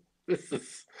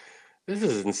 This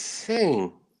is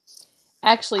insane.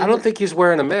 Actually, I don't think he's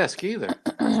wearing a mask either.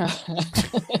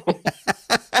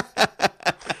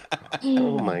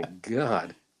 Oh my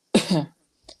God.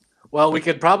 Well, we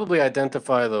could probably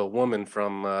identify the woman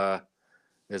from.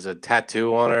 There's a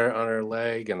tattoo on her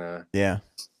leg and Yeah.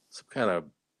 some kind of.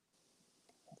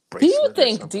 do you bracelet or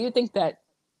think? Do something. you think that?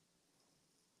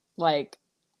 Like,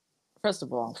 first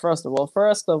of all,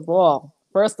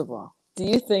 do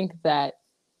you think that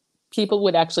people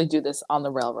would actually do this on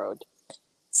the railroad?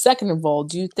 Second of all,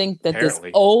 do you think that Apparently.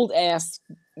 this old ass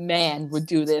man would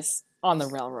do this on the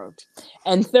railroad?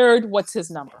 And third, what's his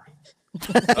number?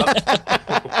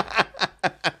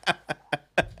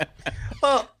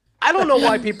 Well, I don't know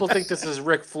why people think this is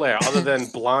Ric Flair, other than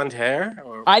blonde hair.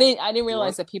 Or, I didn't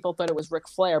realize that people thought it was Ric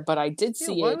Flair, but I did yeah,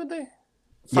 see why it. would they?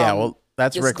 Yeah, from well,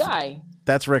 that's this Rick. guy.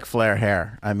 That's Ric Flair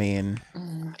hair. I mean,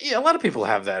 Yeah, a lot of people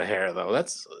have that hair though.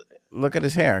 That's look at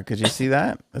his hair. Could you see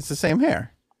that? It's the same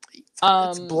hair.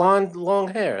 it's blonde, long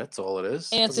hair. That's all it is.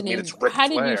 Doesn't Anthony, mean it's Ric how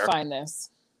did you Flair. find this?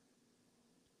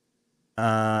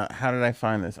 How did I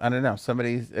find this? I don't know.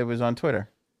 It was on Twitter.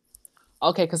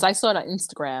 Okay, because I saw it on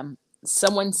Instagram.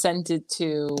 Someone sent it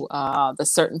to the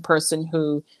certain person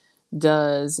who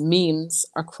does memes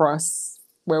across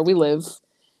where we live,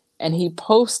 and he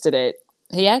posted it.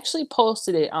 He actually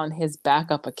posted it on his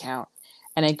backup account,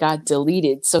 and it got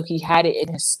deleted. So he had it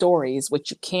in his stories,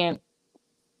 which you can't,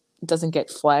 doesn't get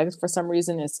flagged for some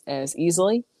reason as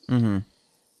easily. Mm-hmm.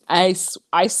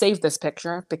 I saved this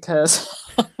picture because,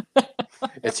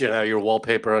 It's your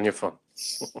wallpaper on your phone.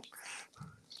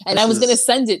 and This I was going to is-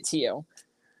 send it to you,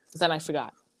 but then I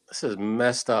forgot. This is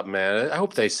messed up, man. I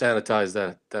hope they sanitize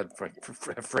that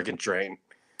freaking train.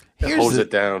 And Here's hose the-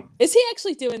 it down. Is he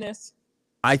actually doing this?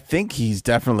 I think he's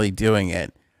definitely doing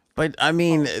it. But I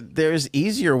mean, there's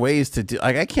easier ways to do.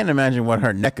 Like, I can't imagine what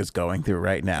her neck is going through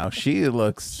right now. She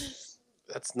looks.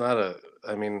 That's not a.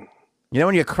 I mean, You know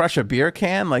when you crush a beer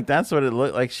can, like that's what it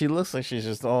looked like. She looks like she's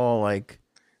just all like,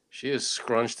 she is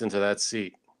scrunched into that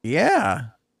seat. yeah.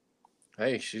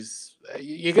 Hey,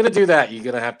 you're gonna do that. You're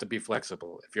gonna have to be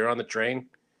flexible. If you're on the train,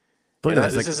 Look you know,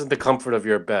 at this. this isn't the comfort of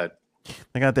your bed.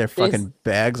 They got their fucking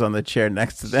bags on the chair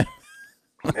next to them.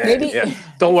 Maybe- Yeah.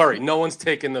 Don't worry, no one's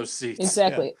taking those seats.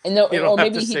 Exactly. And no, You or don't have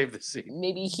maybe to he, save the seat.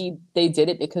 maybe they did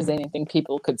it because they didn't think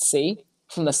people could see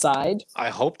from the side. I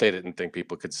hope they didn't think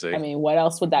people could see. I mean, what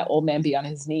else would that old man be on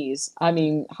his knees? I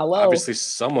mean, hello. Obviously,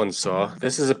 someone saw.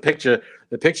 This is a picture.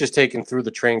 The picture's taken through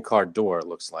the train car door. It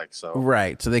looks like so.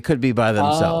 Right. So they could be by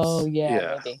themselves. Oh yeah,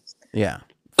 Yeah. maybe. Yeah.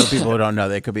 For people who don't know,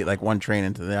 they could be like one train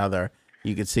into the other.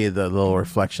 You could see the little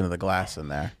reflection of the glass in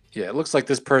there. Yeah, it looks like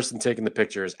this person taking the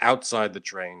picture is outside the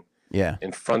train, Yeah.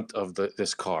 in front of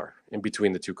this car, in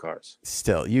between the two cars.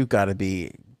 Still, you've got to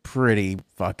be pretty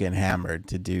fucking hammered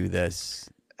to do this.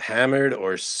 Hammered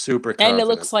or super And confident. it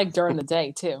looks like during the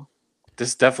day too. This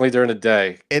is definitely during the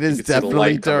day. It You is can see the definitely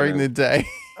light coming during in. the day.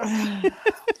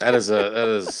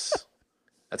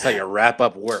 That's how you wrap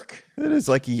up work. It is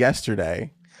like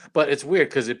yesterday. But it's weird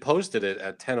because it posted it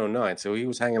at 10:09, so he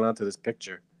was hanging on to this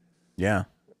picture, Yeah.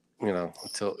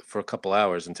 until for a couple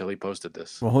hours until he posted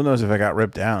this. Well, who knows if I got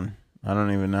ripped down? I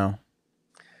don't even know.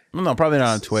 Well, no, probably not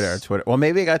on Twitter. Well,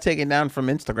 maybe it got taken down from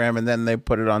Instagram and then they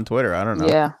put it on Twitter. I don't know.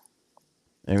 Yeah.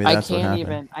 Maybe I that's what can't happened.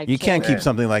 even- I You can't can't- keep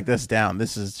something like this down.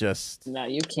 This is just. No,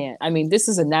 you can't. I mean, this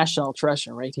is a national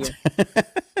treasure right here.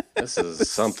 This is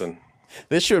something.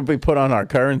 This should be put on our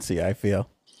currency, I feel.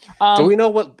 Do we know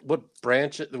what what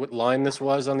line this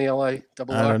was on the LA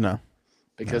double I R? don't know.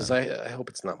 Because I hope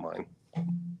it's not mine.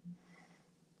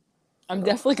 I'm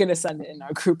definitely going to send it in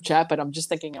our group chat, but I'm just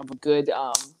thinking of a good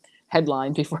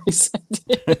headline before I send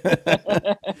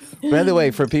it. By the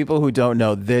way, for people who don't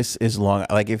know, this is long.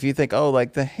 Like if you think, oh,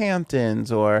 like the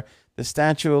Hamptons or the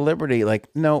Statue of Liberty. Like,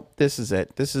 nope, this is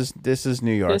it. This is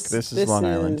New York. This is Long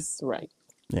Island. Right.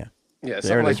 Yeah. Yeah, There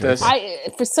something it like is right this.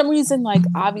 there. For some reason, like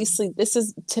obviously, this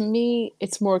is to me,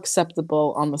 it's more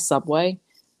acceptable on the subway,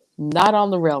 not on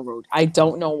the railroad. I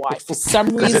don't know why. For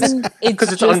some reason,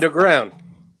 Because it's just, underground.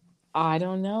 I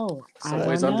don't know.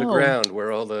 Subway's underground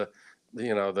where all the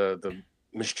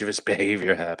mischievous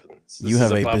behavior happens. You This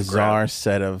have is a above bizarre ground.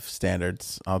 set of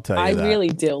standards. I'll tell you I that. really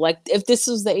do. Like, if this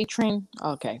was the A train,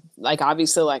 okay. Like,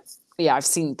 obviously, like, yeah, I've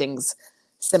seen things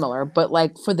similar, but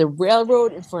like for the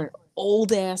railroad and for an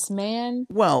old ass man,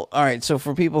 Well, all right. So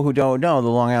for people who don't know, the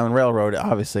Long Island Railroad,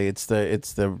 obviously, it's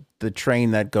the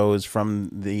train that goes from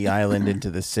the island into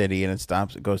the city, and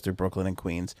it goes through Brooklyn and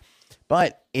Queens.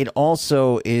 But it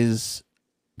also is,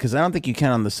 because I don't think you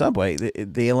can on the subway.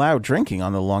 They allow drinking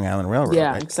on the Long Island Railroad.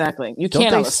 yeah, right? exactly. You Don't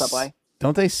can't they on the s- subway.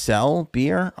 Don't they sell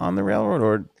beer on the railroad,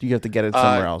 or do you have to get it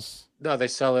somewhere else? No, they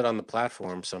sell it on the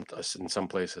platform in some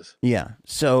places. Yeah.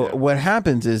 So Yeah. what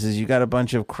happens is you got a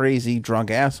bunch of crazy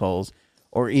drunk assholes,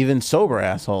 or even sober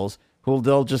assholes,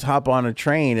 they'll just hop on a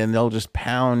train and they'll just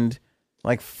pound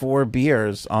like 4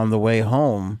 beers on the way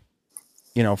home,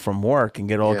 from work, and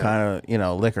get all Yeah. kind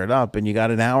of liquored up, and you got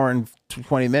an hour and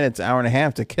 20 minutes, hour and a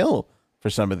half to kill for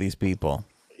some of these people.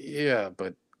 Yeah,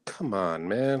 but come on,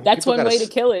 man. That's People one way gotta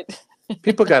to kill it.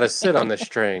 People got to sit on this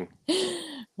train.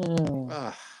 Oh.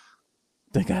 Ah,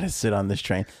 They got to sit on this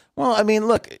train. Well, I mean,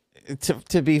 look,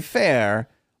 to be fair,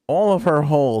 all of her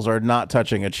holes are not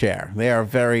touching a chair. They are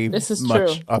very This is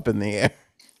much true. up in the air.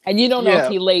 And you don't know Yeah.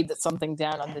 if he laid something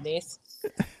down underneath.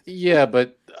 yeah,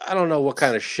 but I don't know what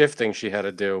kind of shifting she had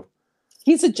to do.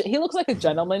 He looks like a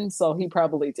gentleman, so he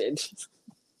probably did.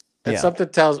 And Yeah. something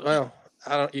tells, well,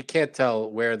 you can't tell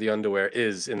where the underwear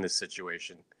is in this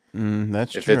situation.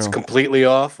 That's If true. it's completely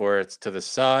off, or it's to the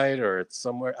side, or it's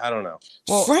somewhere, I don't know.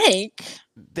 Well, Frank.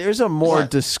 There's a more What?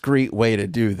 discreet way to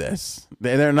do this.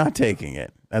 They're not taking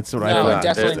it. That's what I No, find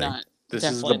definitely interesting. not. This is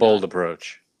Definitely the bold not.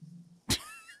 approach.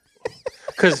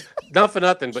 Because not for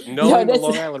nothing, but knowing the that's-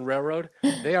 Long Island Railroad,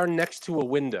 they are next to a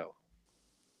window.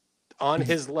 On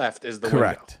his left is the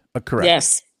Correct. Correct.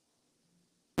 Yes.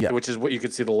 window, which is what you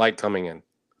could see the light coming in.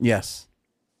 Yes.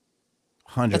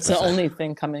 100%. That's the only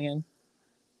thing coming in.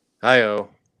 Hi-oh.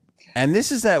 And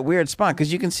this is that weird spot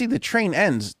because you can see the train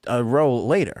ends a row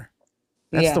later.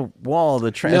 That's Yeah. the wall of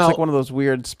the train. No. It's like one of those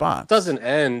weird spots. Doesn't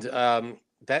end.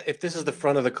 That if this is the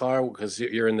front of the car, because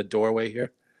you're in the doorway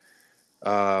here,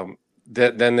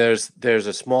 then there's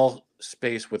a small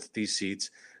space with these seats.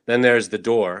 Then there's the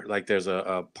door, like there's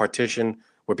a partition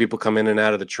where people come in and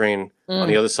out of the train on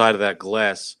the other side of that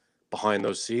glass behind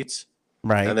those seats.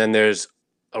 Right. And then there's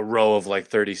a row of like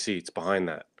 30 seats behind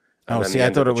that. And Oh, then see, the I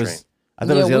end thought of it the was. train. I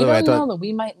thought it was the we other way. I don't thought. know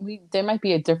that there might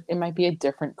be it might be a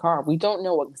different car. We don't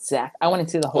know exact. I want to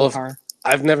see the whole Well, car.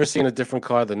 I've never seen a different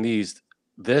car than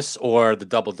this or the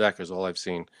double deckers. All I've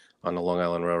seen on the Long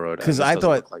Island Railroad. and 'Cause this I doesn't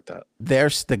thought- look like that.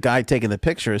 There's the guy taking the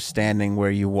picture is standing where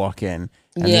you walk in,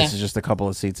 and Yeah. this is just a couple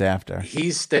of seats after.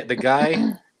 The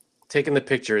guy taking the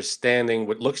picture is standing.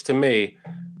 What looks to me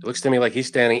like he's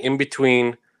standing in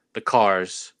between the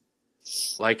cars,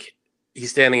 like he's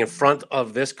standing in front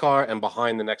of this car and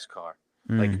behind the next car,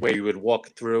 like where you would walk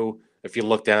through. If you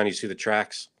look down, you see the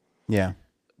tracks. Yeah.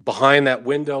 Behind that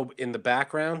window in the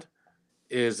background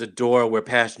is a door where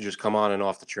passengers come on and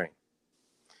off the train.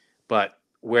 But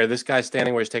where this guy's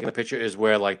standing, where he's taking the picture, is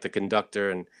where like the conductor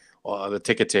and the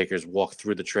ticket takers walk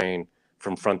through the train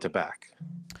from front to back.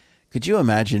 Could you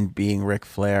imagine being Ric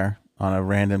Flair on a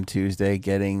random Tuesday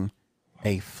getting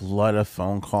a flood of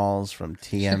phone calls from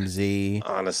TMZ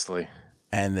Honestly,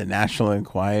 and the National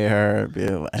Enquirer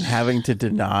and having to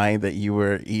deny that you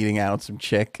were eating out some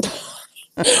chick?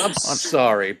 I'm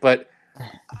sorry, but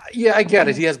yeah, I get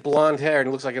it. He has blonde hair and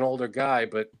he looks like an older guy,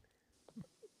 but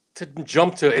to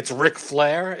jump to it's Ric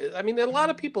Flair. I mean, a lot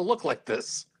of people look like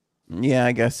this. Yeah,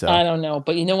 I guess so. I don't know,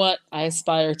 but you know what? I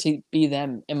aspire to be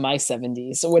them in my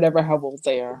 70s or whatever, how old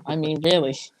they are. I mean,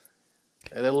 really.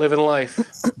 They're living life.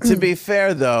 To be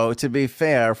fair, though,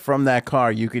 from that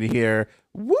car, you could hear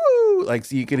woo, like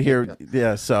you could hear,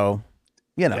 yeah. So,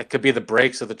 That could be the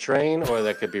brakes of the train, or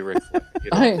that could be Ric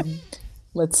Flair.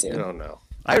 Let's see. You don't know.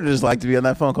 I would just like to be on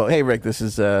that phone call. Hey, Rick, this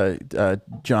is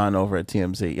John over at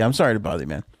TMZ. Yeah, I'm sorry to bother you,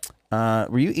 man.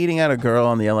 Were you eating out a girl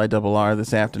on the LIRR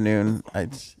this afternoon?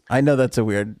 I know that's a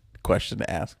weird question to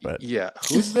ask, but Yeah,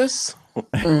 who's this?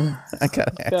 I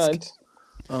gotta ask. Good.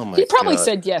 Oh my! He probably God.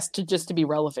 said yes just to be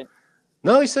relevant.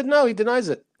 No, he said no. He denies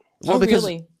it. Well, Oh, because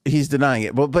really? he's denying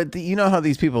it. Well, but you know how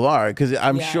these people are, because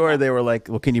I'm Yeah, I sure know. they were like,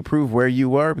 "Well, can you prove where you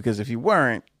were?" Because if you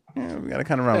weren't, we gotta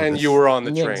kind of run. with And this. you were on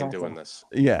the Yeah, train exactly. doing this.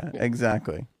 Yeah,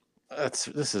 exactly.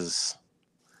 This is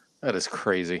That is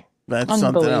crazy. That's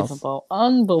something else.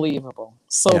 Unbelievable.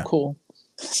 So Yeah. cool.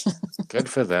 Good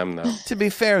for them, though. To be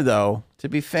fair, though,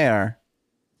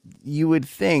 you would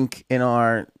think in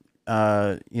our,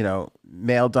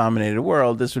 male-dominated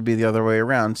world, this would be the other way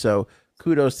around. So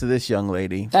kudos to this young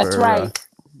lady. That's right.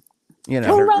 You Who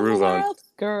know, her run the groove on. world?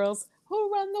 Girls.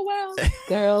 Who run the world?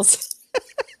 Girls.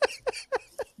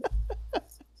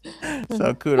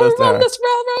 so kudos Who to run her. this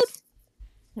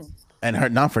railroad? And her,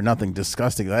 not for nothing,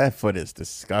 disgusting. That foot is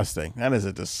disgusting. That is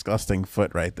a disgusting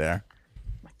foot right there.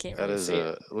 I can't That really is see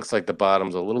it. it looks like the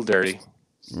bottom's a little dirty.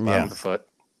 Bottom Yeah, of the foot.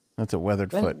 that's a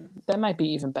weathered foot. That might be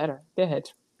even better. Go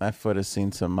ahead. That foot has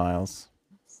seen some miles.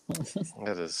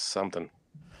 That is something.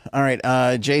 All right,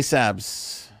 J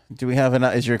Sabs. Do we have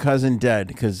is your cousin dead?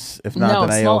 Because if not, No,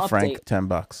 then I small owe Frank update.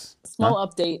 $10. Small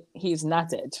update. He's not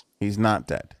dead. He's not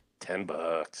dead.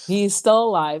 $10. He's still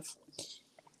alive.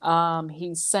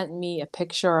 He sent me a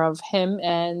picture of him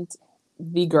and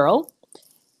the girl,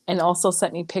 and also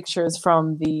sent me pictures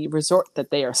from the resort that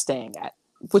they are staying at,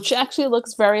 which actually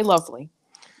looks very lovely.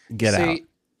 Get out.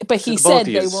 But he See, both said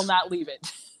they yous. will not leave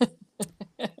it.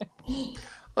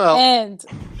 Well, And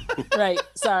right,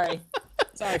 sorry.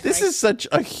 This Frank. is such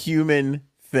a human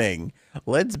thing.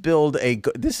 Let's build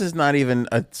this is not even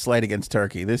a slight against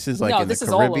Turkey. This is like No, in this the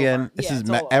is all Caribbean. over. This Yeah, is it's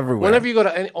all over. everywhere. whenever you go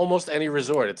to almost any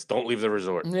resort, it's don't leave the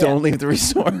resort. Yeah. Don't leave the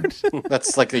resort.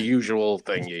 That's like the usual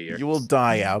thing you hear. You will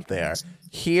die out there.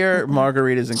 Here,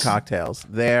 margaritas and cocktails.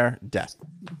 There, death.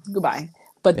 Goodbye.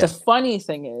 But Yeah. the funny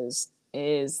thing is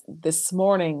this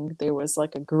morning there was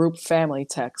like a group family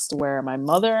text where my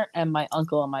mother and my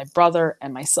uncle and my brother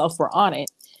and myself were on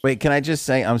it. Wait, can I just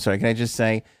say, I'm sorry, can I just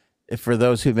say, for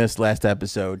those who missed last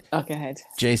episode, Oh, go ahead.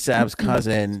 J Sab's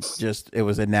cousin it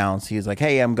was announced. He was like,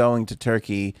 hey, I'm going to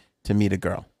Turkey to meet a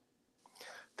girl,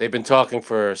 They've been talking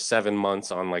for 7 months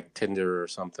on like Tinder or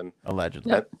something.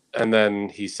 allegedly. Yep. And then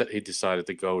he said he decided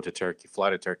to go to Turkey, fly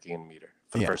to Turkey and meet her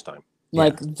for the Yeah. first time.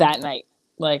 Like that night.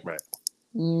 Like Right.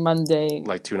 Monday.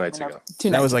 Like 2 nights whatever, ago. 2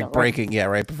 That nights was like ago, right? breaking, yeah,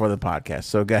 right before the podcast.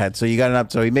 So go ahead. So you got it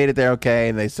up. So he made it there okay,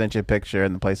 and they sent you a picture,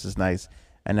 and the place is nice.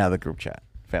 And now the group chat,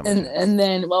 family. chat. And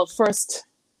then, well, first,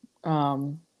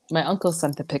 my uncle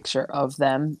sent a picture of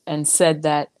them and said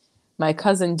that my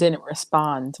cousin didn't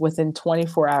respond within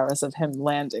 24 hours of him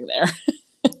landing there.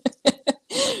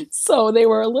 So they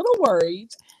were a little worried.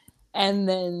 And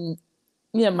then,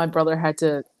 my brother had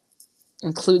to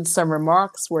include some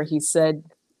remarks where he said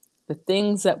the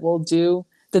things that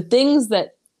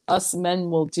us men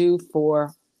will do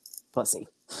for pussy.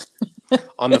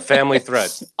 On the family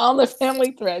thread. On the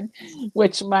family thread,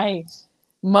 which my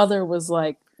mother was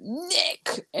like,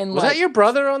 Nick, and Was like, that your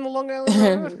brother on the Long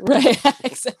Island Road? right,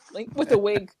 exactly, with a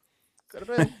wig Could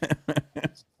have been.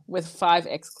 with 5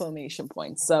 exclamation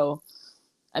points. So,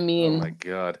 I Oh mean, my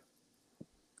god.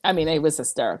 it was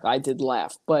hysterical. I did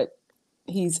laugh, but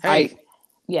he's Hey,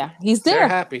 he's they're there.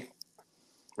 happy.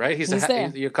 Right? He's there.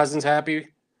 Your cousin's happy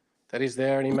that he's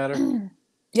there and he met her.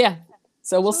 Yeah.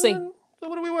 So we'll see. So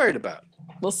what are we worried about?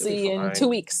 We'll He'll be see in fine. 2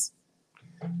 weeks.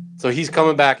 So he's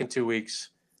coming back in 2 weeks.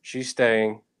 She's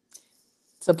staying,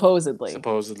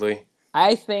 Supposedly.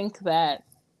 I think that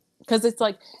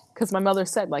because my mother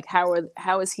said, like,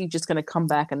 how is he just going to come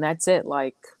back and that's it?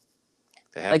 Like,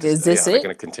 They have Like, to is stay. this They're it?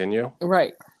 going to continue.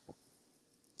 right.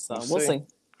 So We'll we'll see. see.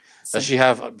 Does she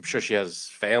have? I'm sure she has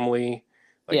family.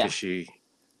 Like, Yeah. is she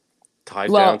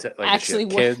tied Well, down to? Like, actually,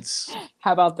 does she have kids?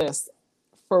 How about this?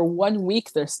 For 1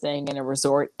 week, they're staying in a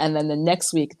resort, and then the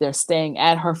next week, they're staying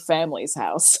at her family's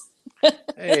house.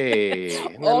 Hey,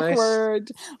 isn't that nice?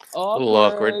 Awkward. Little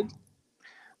awkward.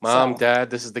 Mom, So- Dad,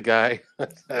 this is the guy.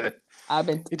 I've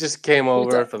been He just came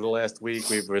over talk- for the last week.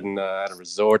 We've been at a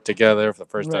resort together for the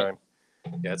first Right. time.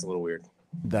 Yeah, it's a little weird.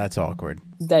 That's awkward.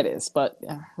 that is, but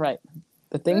yeah, right.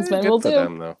 The things Eh, men good will for do.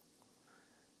 them, though.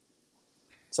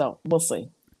 So we'll see.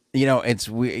 You know,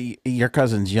 your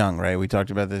cousin's young, right? We talked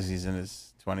about this. He's in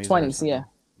his 20s. or 20s, something. yeah.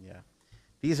 Yeah.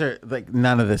 These are like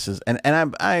none of this is, and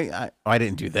I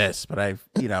didn't do this, but I've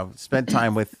spent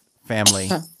time with family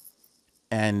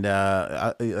and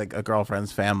like a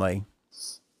girlfriend's family.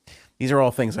 These are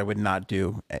all things I would not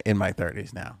do in my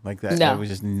 30s now. Like that, No. I would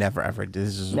just never ever.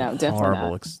 This is No, definitely horrible,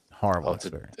 not. horrible Oh,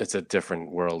 experience. it's a different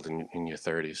world in your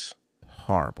 30s.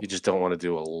 Horrible. You just don't want to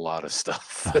do a lot of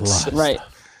stuff. A It's lot. just- Right.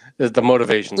 The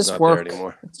motivation's Just not work. there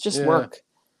anymore. It's just Yeah. work.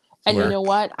 And Work. you know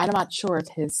what? I'm not sure if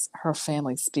her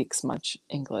family speaks much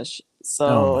English. So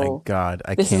Oh my God,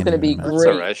 I this is can't. gonna even be imagine. That's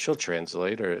Great. all right. She'll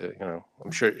translate, or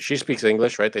I'm sure she speaks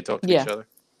English, right? They talk to Yeah. each other.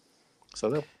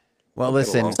 So Well, Get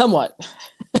listen, along. Somewhat.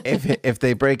 if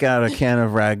they break out a can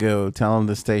of ragu, tell them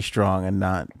to stay strong and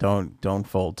don't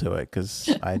fold to it,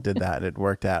 because I did that. It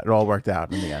worked out. It all worked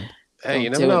out in the end. Hey, Don't you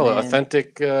never do it, know. man.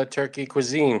 Authentic Turkey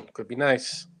cuisine could be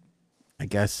nice. I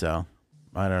guess so.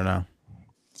 I don't know.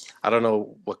 I don't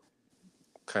know what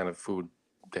kind of food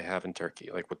they have in Turkey.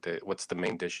 Like what's the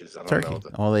main dishes? I don't Turkey. know.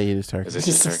 All they eat is turkey. Is it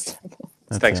just turkey? It's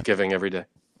That's it. Thanksgiving every day.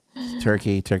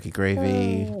 Turkey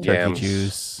gravy, turkey Yams.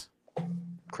 juice.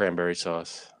 Cranberry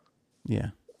sauce. Yeah.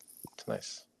 It's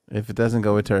nice. If it doesn't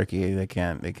go with turkey, they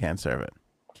can't serve it.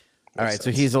 All right, Makes so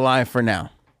sense. he's alive for now.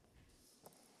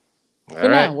 All For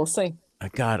right. now, we'll see. I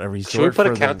got a resort. Should we put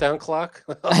for a the- countdown clock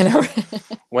I know.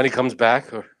 when he comes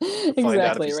back, or find out if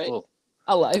Exactly, he's right? still?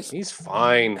 Alive. He's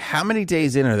fine. How many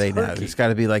days in are they now? Turkey. It's got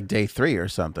to be like day 3 or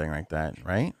something like that,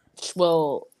 right?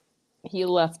 Well, he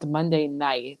left Monday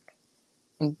night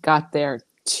and got there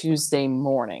Tuesday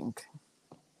morning.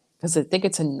 Because I think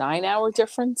it's a 9-hour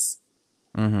difference.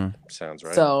 Mm-hmm. Sounds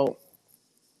right. So,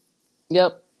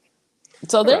 yep.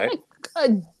 So they're Alright. like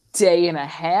a day and a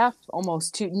half,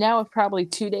 almost 2. Now it's probably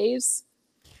 2 days.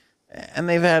 And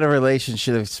they've had a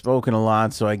relationship, they've spoken a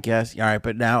lot, so I guess, all right,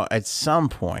 but now at some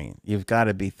point, you've got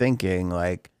to be thinking,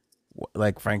 like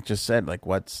Frank just said, like,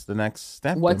 what's the next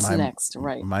step? What's Am I- next?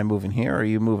 Right. Am I moving here? Or are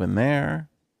you moving there?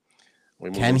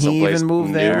 We Can moving he someplace even move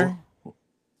new? there?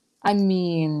 I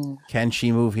mean, Can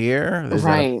she move here? Is that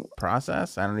Right. a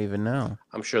process? I don't even know.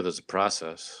 I'm sure there's a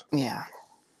process, yeah.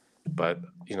 but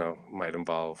might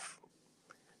involve.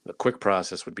 The quick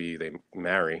process would be they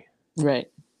marry.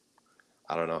 Right.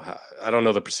 I don't know how. I don't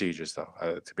know the procedures though.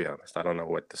 To be honest, I don't know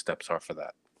what the steps are for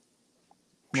that.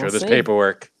 I'm sure We'll there's see.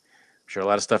 paperwork. I'm sure a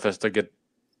lot of stuff has to get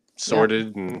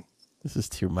sorted, and This is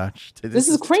too much. This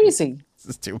is crazy. This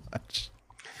is too much.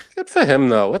 good for him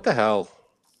though. What the hell?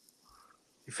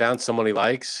 He found someone he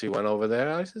likes. He went over there.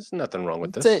 There's nothing wrong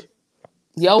with That's this. it.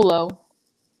 YOLO.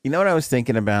 You know what I was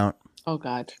thinking about? Oh,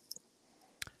 God.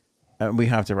 We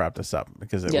have to wrap this up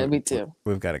because Yeah, me too.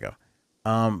 We've got to go.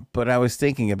 But I was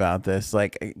thinking about this,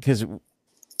 like, because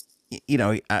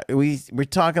we're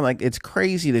talking like it's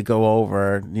crazy to go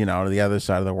over, to the other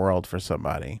side of the world for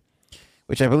somebody,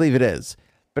 which I believe it is.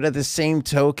 But at the same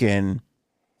token,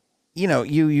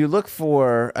 you look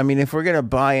for. I mean, if we're gonna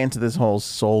buy into this whole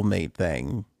soulmate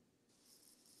thing,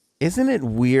 isn't it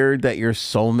weird that your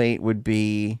soulmate would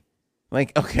be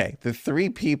like, okay, the 3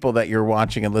 people that you're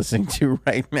watching and listening to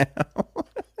right now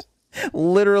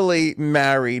literally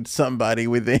married somebody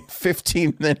within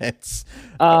 15 minutes.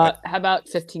 How about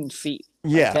 15 feet?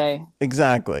 Yeah, Okay.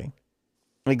 exactly.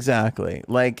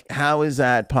 Like, how is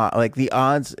that? Like the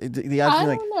odds, I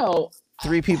like don't know.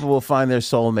 3 people will find their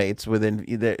soulmates within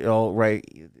all right.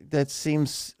 That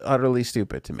seems utterly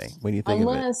stupid to me when you think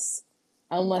of it.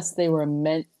 Unless they were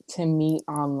meant to meet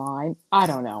online. I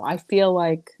don't know. I feel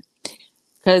like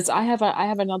because I have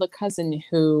another cousin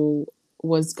who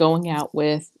was going out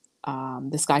with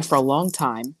this guy for a long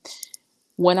time,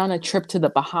 went on a trip to the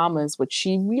Bahamas, which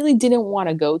she really didn't want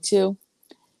to go to,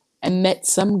 and met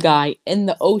some guy in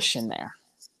the ocean there.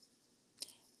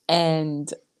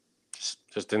 And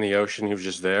Just in the ocean. He was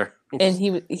just there. he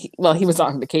was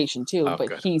on vacation too, Oh, but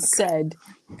good. he said,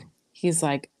 he's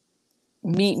like,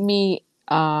 meet me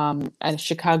at a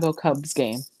Chicago Cubs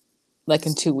game, like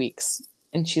in 2 weeks.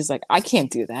 And she's like, I can't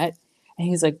do that. And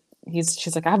she's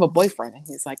like, I have a boyfriend. And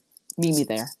he's like, meet me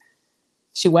there.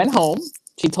 She went home.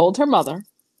 She told her mother,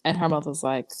 and her mother's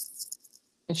like,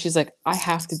 and she's like, I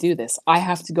have to do this. I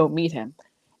have to go meet him.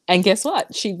 And guess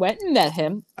what? She went and met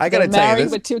him. I gotta They're tell you married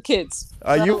this. with 2 kids.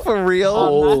 Are you for real?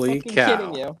 Holy I'm not fucking cow.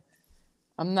 kidding you.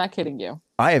 I'm not kidding you.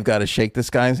 I have got to shake this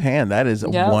guy's hand. That is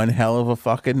Yeah. one hell of a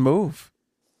fucking move.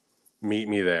 Meet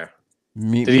me there.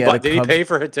 Meet Did me he? at a Did he Cubs- pay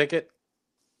for her ticket?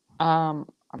 I'm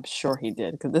sure he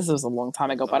did because this was a long time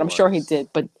ago, but Oh, I'm sure he nice. did.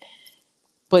 But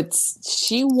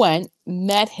she went,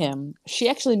 met him. She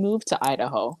actually moved to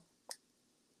Idaho.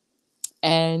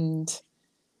 And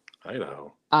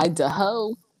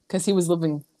Idaho. because he was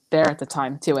living there at the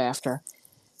time too after.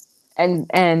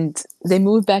 And they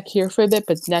moved back here for a bit,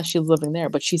 but now she's living there.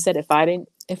 But she said if I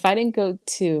didn't go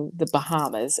to the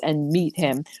Bahamas and meet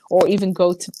him or even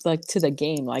go to the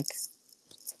game, like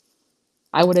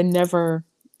I would have never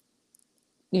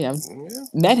Yeah.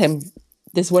 met him.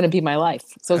 This wouldn't be my life.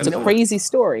 So it's I a know. crazy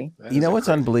story. That You is know a what's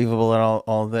crazy- unbelievable at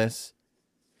all this?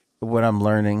 What I'm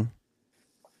learning.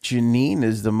 Janine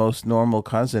is the most normal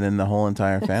cousin in the whole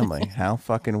entire family. How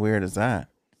fucking weird is that?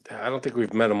 I don't think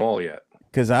we've met them all yet.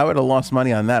 Because I would have lost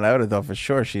money on that. I would have thought for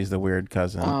sure she's the weird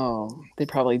cousin. Oh, they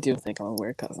probably do think I'm a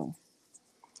weird cousin.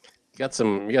 You got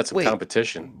some Wait.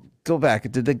 competition. Go back.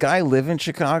 Did the guy live in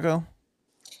Chicago?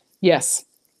 Yes.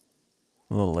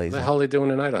 A little What lazy. the hell are they doing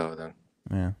in Idaho then?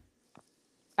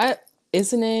 Yeah.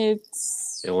 Isn't it?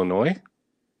 Illinois?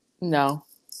 No,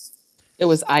 it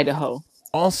was Idaho.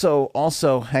 Also,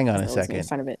 hang on a That was me in second.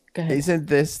 front of it. Go ahead. Isn't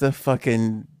this the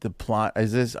plot?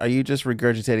 Are you just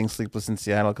regurgitating Sleepless in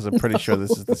Seattle? Because I'm pretty sure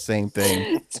this is the same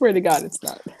thing. Swear to God, it's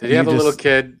not. Did he have a little just-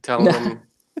 kid telling him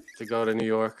to go to New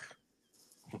York?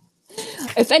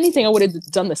 If anything, I would have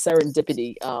done the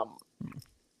serendipity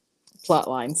plot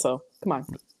line. So come on.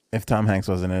 If Tom Hanks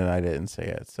wasn't in it, I didn't say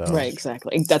it. So Right,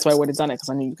 exactly. That's why I would have done it, because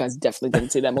I knew you guys definitely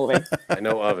didn't see that movie. I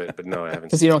know of it, but no, I haven't.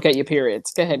 Because you don't get your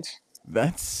periods. Go ahead.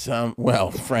 That's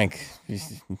well, Frank, you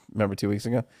remember 2 weeks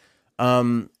ago?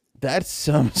 That's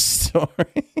some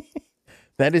story.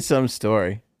 That is some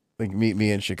story. Like meet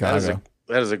me in Chicago.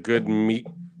 That is a good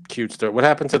cute story. What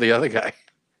happened to the other guy?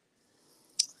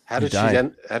 How He did she died.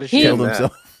 end? How did He she Killed end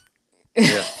that?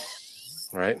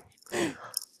 himself. Yeah. Right.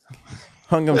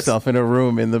 Hung himself in a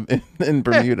room in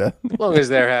Bermuda. As long as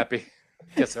they're happy,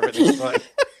 guess everything's fine.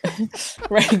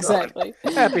 Right, exactly.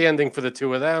 Happy ending for the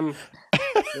two of them.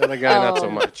 The other guy, not so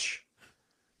Um, much.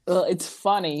 Well, it's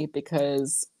funny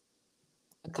because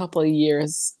a couple of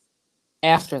years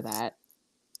after that,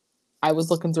 I was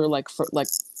looking through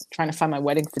trying to find my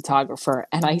wedding photographer,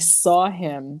 and I saw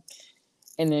him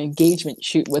in an engagement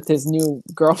shoot with his new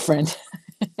girlfriend.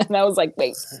 And I was like,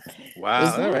 wait, Wow.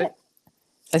 is All that right. it?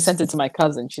 I sent it to my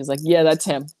cousin. She's like, yeah, that's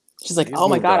him. She's like, He's oh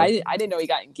my moved God, on. I didn't know he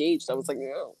got engaged. I was like,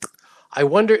 oh. I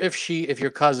wonder if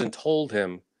your cousin told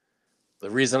him the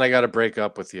reason I got to break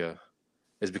up with you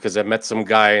is because I met some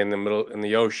guy in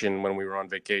the ocean when we were on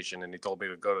vacation, and he told me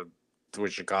to go to a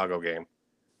Chicago game.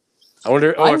 I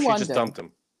wonder, I if she just wonder. dumped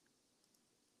him.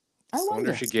 I I wonder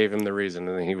wonder. if she gave him the reason,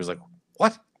 and then he was like,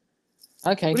 "What?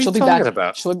 Okay, What are she'll you be talking back.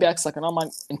 about?" She'll be back second on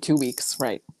in 2 weeks.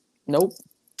 Right. Nope.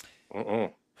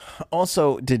 Mm-mm.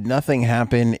 Also, did nothing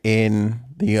happen in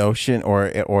the ocean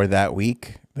or that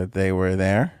week that they were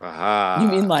there? Aha! You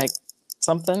mean like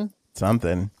something?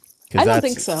 Something. 'Cause I don't that's-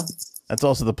 think so. That's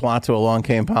also the plot to Along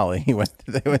Came Polly.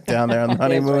 They went down there on the Yeah,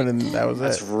 honeymoon, right. and that was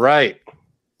That's it. right,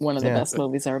 One of the Yeah. best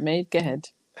movies ever made. Go ahead.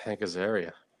 Hank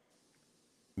Azaria.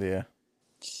 Yeah.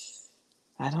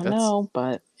 I don't That's- know,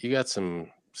 but You got some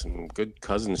good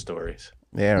cousin stories.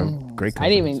 Yeah, great. I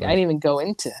didn't cousins. even go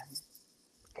into.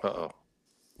 Uh-oh.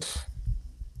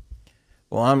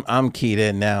 Well, I'm keyed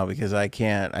in now because I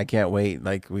can't wait.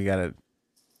 Like we have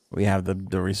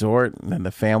the resort and then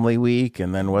the family week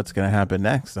and then what's gonna happen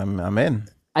next. I'm in.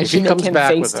 I If he should make comes him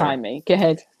back with her- FaceTime me. Go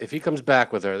ahead. If he comes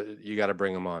back with her, you got to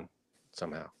bring him on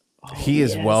somehow. He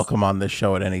is yes. welcome on this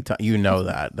show at any time. You know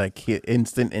that. Like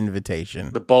instant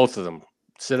invitation. The both of them.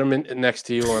 Sit them next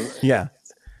to you Yeah.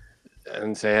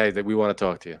 and say, "Hey, that we want to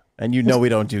talk to you. And you know we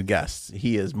don't do guests.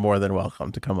 He is more than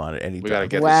welcome to come on at any We got to time.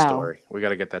 get the Wow. story. We got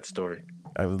to get that story."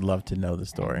 I would love to know the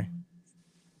story.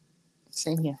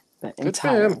 Same here. The Good for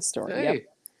entire him. story. Hey,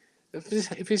 Yep.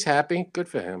 if he's happy, good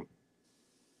for him.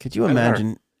 Could you Let her.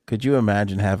 imagine? Could you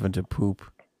imagine having to poop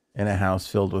in a house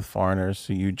filled with foreigners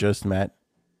who you just met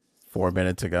 4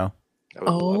 minutes ago? I would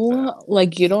love Oh,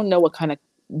 like you don't know what kind of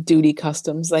duty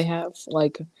customs they have.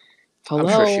 Like, that. hello. I'm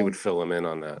sure she would fill him in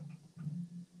on that.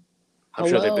 I'm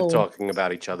sure they've been Hello. talking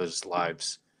about each other's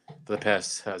lives for the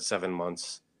past 7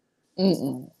 months.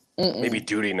 Mm-mm. Mm-mm. Maybe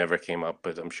duty never came up,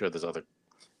 but I'm sure there's other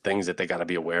things that they got to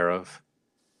be aware of.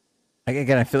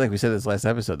 Again, I feel like we said this last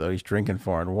episode, though. He's drinking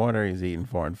foreign water. He's eating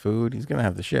foreign food. He's going to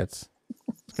have the shits.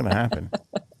 It's going to happen.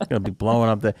 It's going to be blowing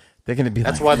up. They're going to be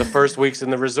That's like, why the first week's in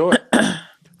the resort.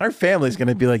 our family's going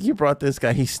to be like, you brought this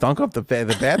guy. He stunk up the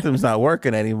bathroom's not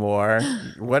working anymore.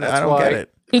 What? That's I don't why get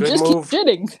it. He Good just move. keeps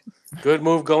shitting. Good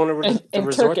move going to the In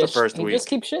resort Turkish. the first He week. just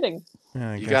keeps shitting.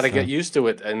 Yeah, I You guess got to so. get used to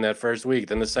it in that first week.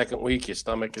 Then the second week, your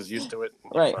stomach is used to it.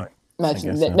 and you're Right. fine.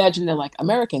 Imagine, guess so. imagine they're like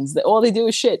Americans. All they do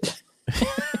is shit.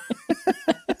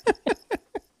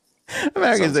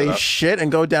 Americans, Sums it they up. shit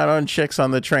and go down on chicks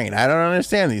on the train. I don't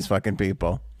understand these fucking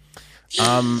people.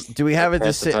 Do we have a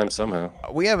Pass the decision? time somehow.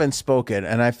 We haven't spoken,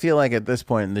 and I feel like at this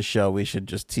point in the show, we should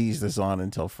just tease this on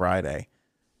until Friday.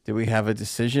 Do we have a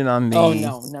decision on the? Oh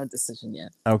no, no decision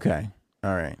yet. Okay.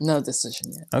 All right. No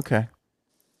decision yet. Okay.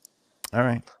 All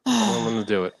right. I'm going to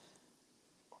do it.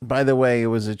 By the way, it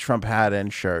was a Trump hat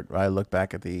and shirt. I look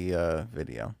back at the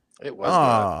video. It was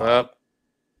Aw. not.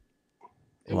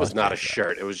 It was Lucky not a guy.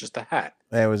 shirt. It was just a hat.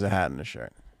 There was a hat and a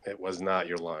shirt. It was not.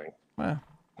 You're lying. Well,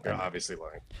 You're obviously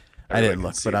lying. I Everybody didn't can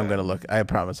look, see but I'm that. gonna look. I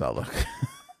promise I'll look.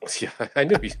 Yeah, I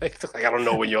knew. Like, I don't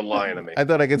know when you're lying to me. I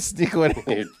thought I could sneak one.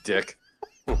 You dick.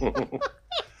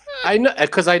 I know,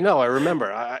 because I know. I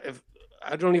remember.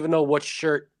 I don't even know what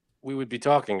shirt we would be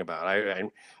talking about.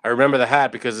 I remember the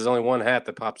hat because there's only one hat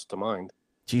that pops to mind.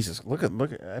 Jesus, look at.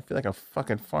 I feel like a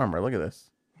fucking farmer. Look at this.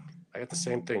 I got the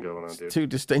same thing going on, dude. Two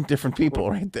distinct different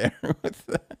people right there. What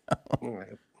the hell?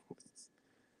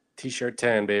 T-shirt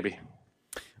tan, baby.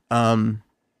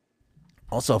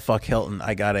 Also, fuck Hilton.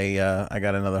 I got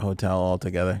another hotel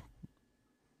altogether.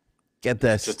 Get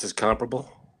this. Just as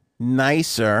comparable.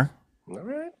 Nicer. All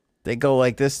right. They go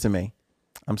like this to me.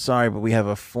 I'm sorry, but we have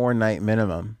a 4-night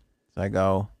minimum. So I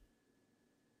go,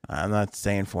 I'm not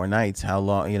staying 4 nights. How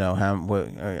long? You know,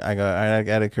 I go,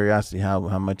 out of curiosity, how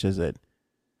much is it?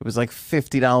 It was like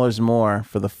 $50 more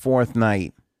for the 4th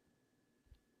night.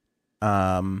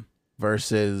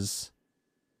 Versus,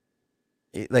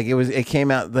 it came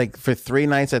out like for 3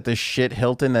 nights at the shit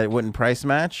Hilton that it wouldn't price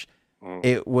match.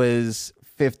 It was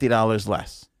 $50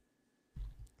 less.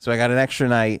 So I got an extra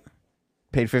night,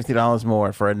 paid $50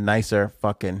 more for a nicer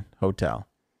fucking hotel.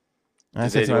 And I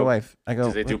said to my wife, I go,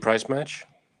 do they do price match?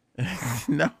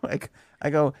 No, I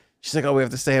go, she's like, oh, we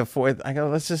have to stay a 4th. I go,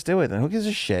 let's just do it then. Who gives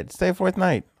a shit? Stay a 4th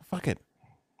night. Fuck it.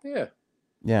 Yeah.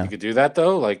 Yeah. You could do that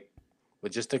though, like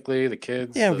logistically, the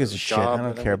kids. Yeah, who gives a shit? I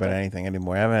don't care about anything. anything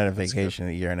anymore. I haven't had a vacation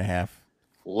in a year and a half.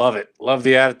 Love it. Love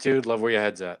the attitude. Love where your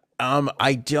head's at.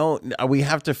 I don't. We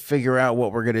have to figure out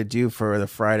what we're gonna do for the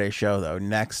Friday show, though.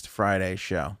 Next Friday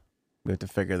show, we have to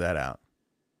figure that out.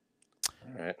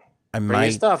 All right. Bring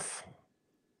your stuff.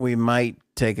 We might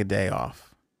take a day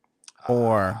off,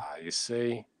 or you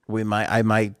see, I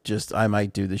might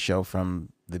do the show from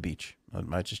the beach. I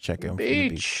might just check in from the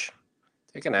beach.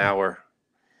 Take an hour.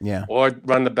 Yeah. Or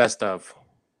run the best of.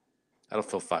 That'll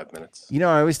fill 5 minutes. You know,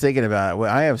 I was thinking about it.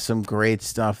 Well, I have some great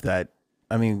stuff that,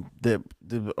 I mean, the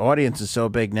audience is so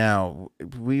big now.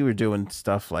 We were doing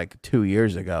stuff like 2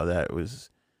 years ago that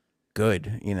was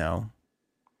good, you know.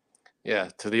 Yeah,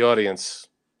 to the audience,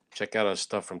 check out our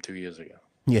stuff from 2 years ago.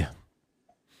 Yeah.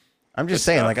 I'm just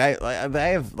saying, like I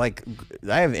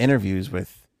have interviews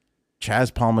with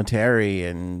Chaz Palminteri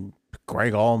and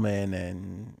Greg Allman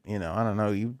and, you know, I don't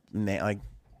know, like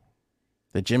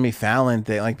the Jimmy Fallon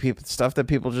thing, like stuff that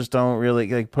people just don't really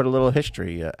like put a little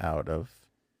history out of.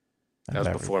 That was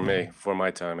before me, before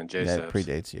my time, and Jay that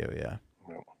predates you, yeah.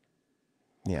 No.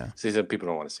 Yeah. See, people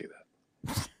don't want to see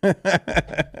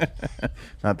that.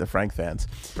 Not the Frank fans.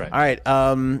 Right. All right.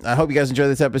 I hope you guys enjoyed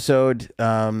this episode.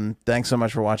 Thanks so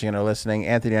much for watching and or listening.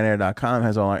 AnthonyOnAir.com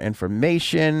has all our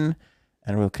information,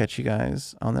 and we'll catch you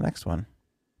guys on the next one.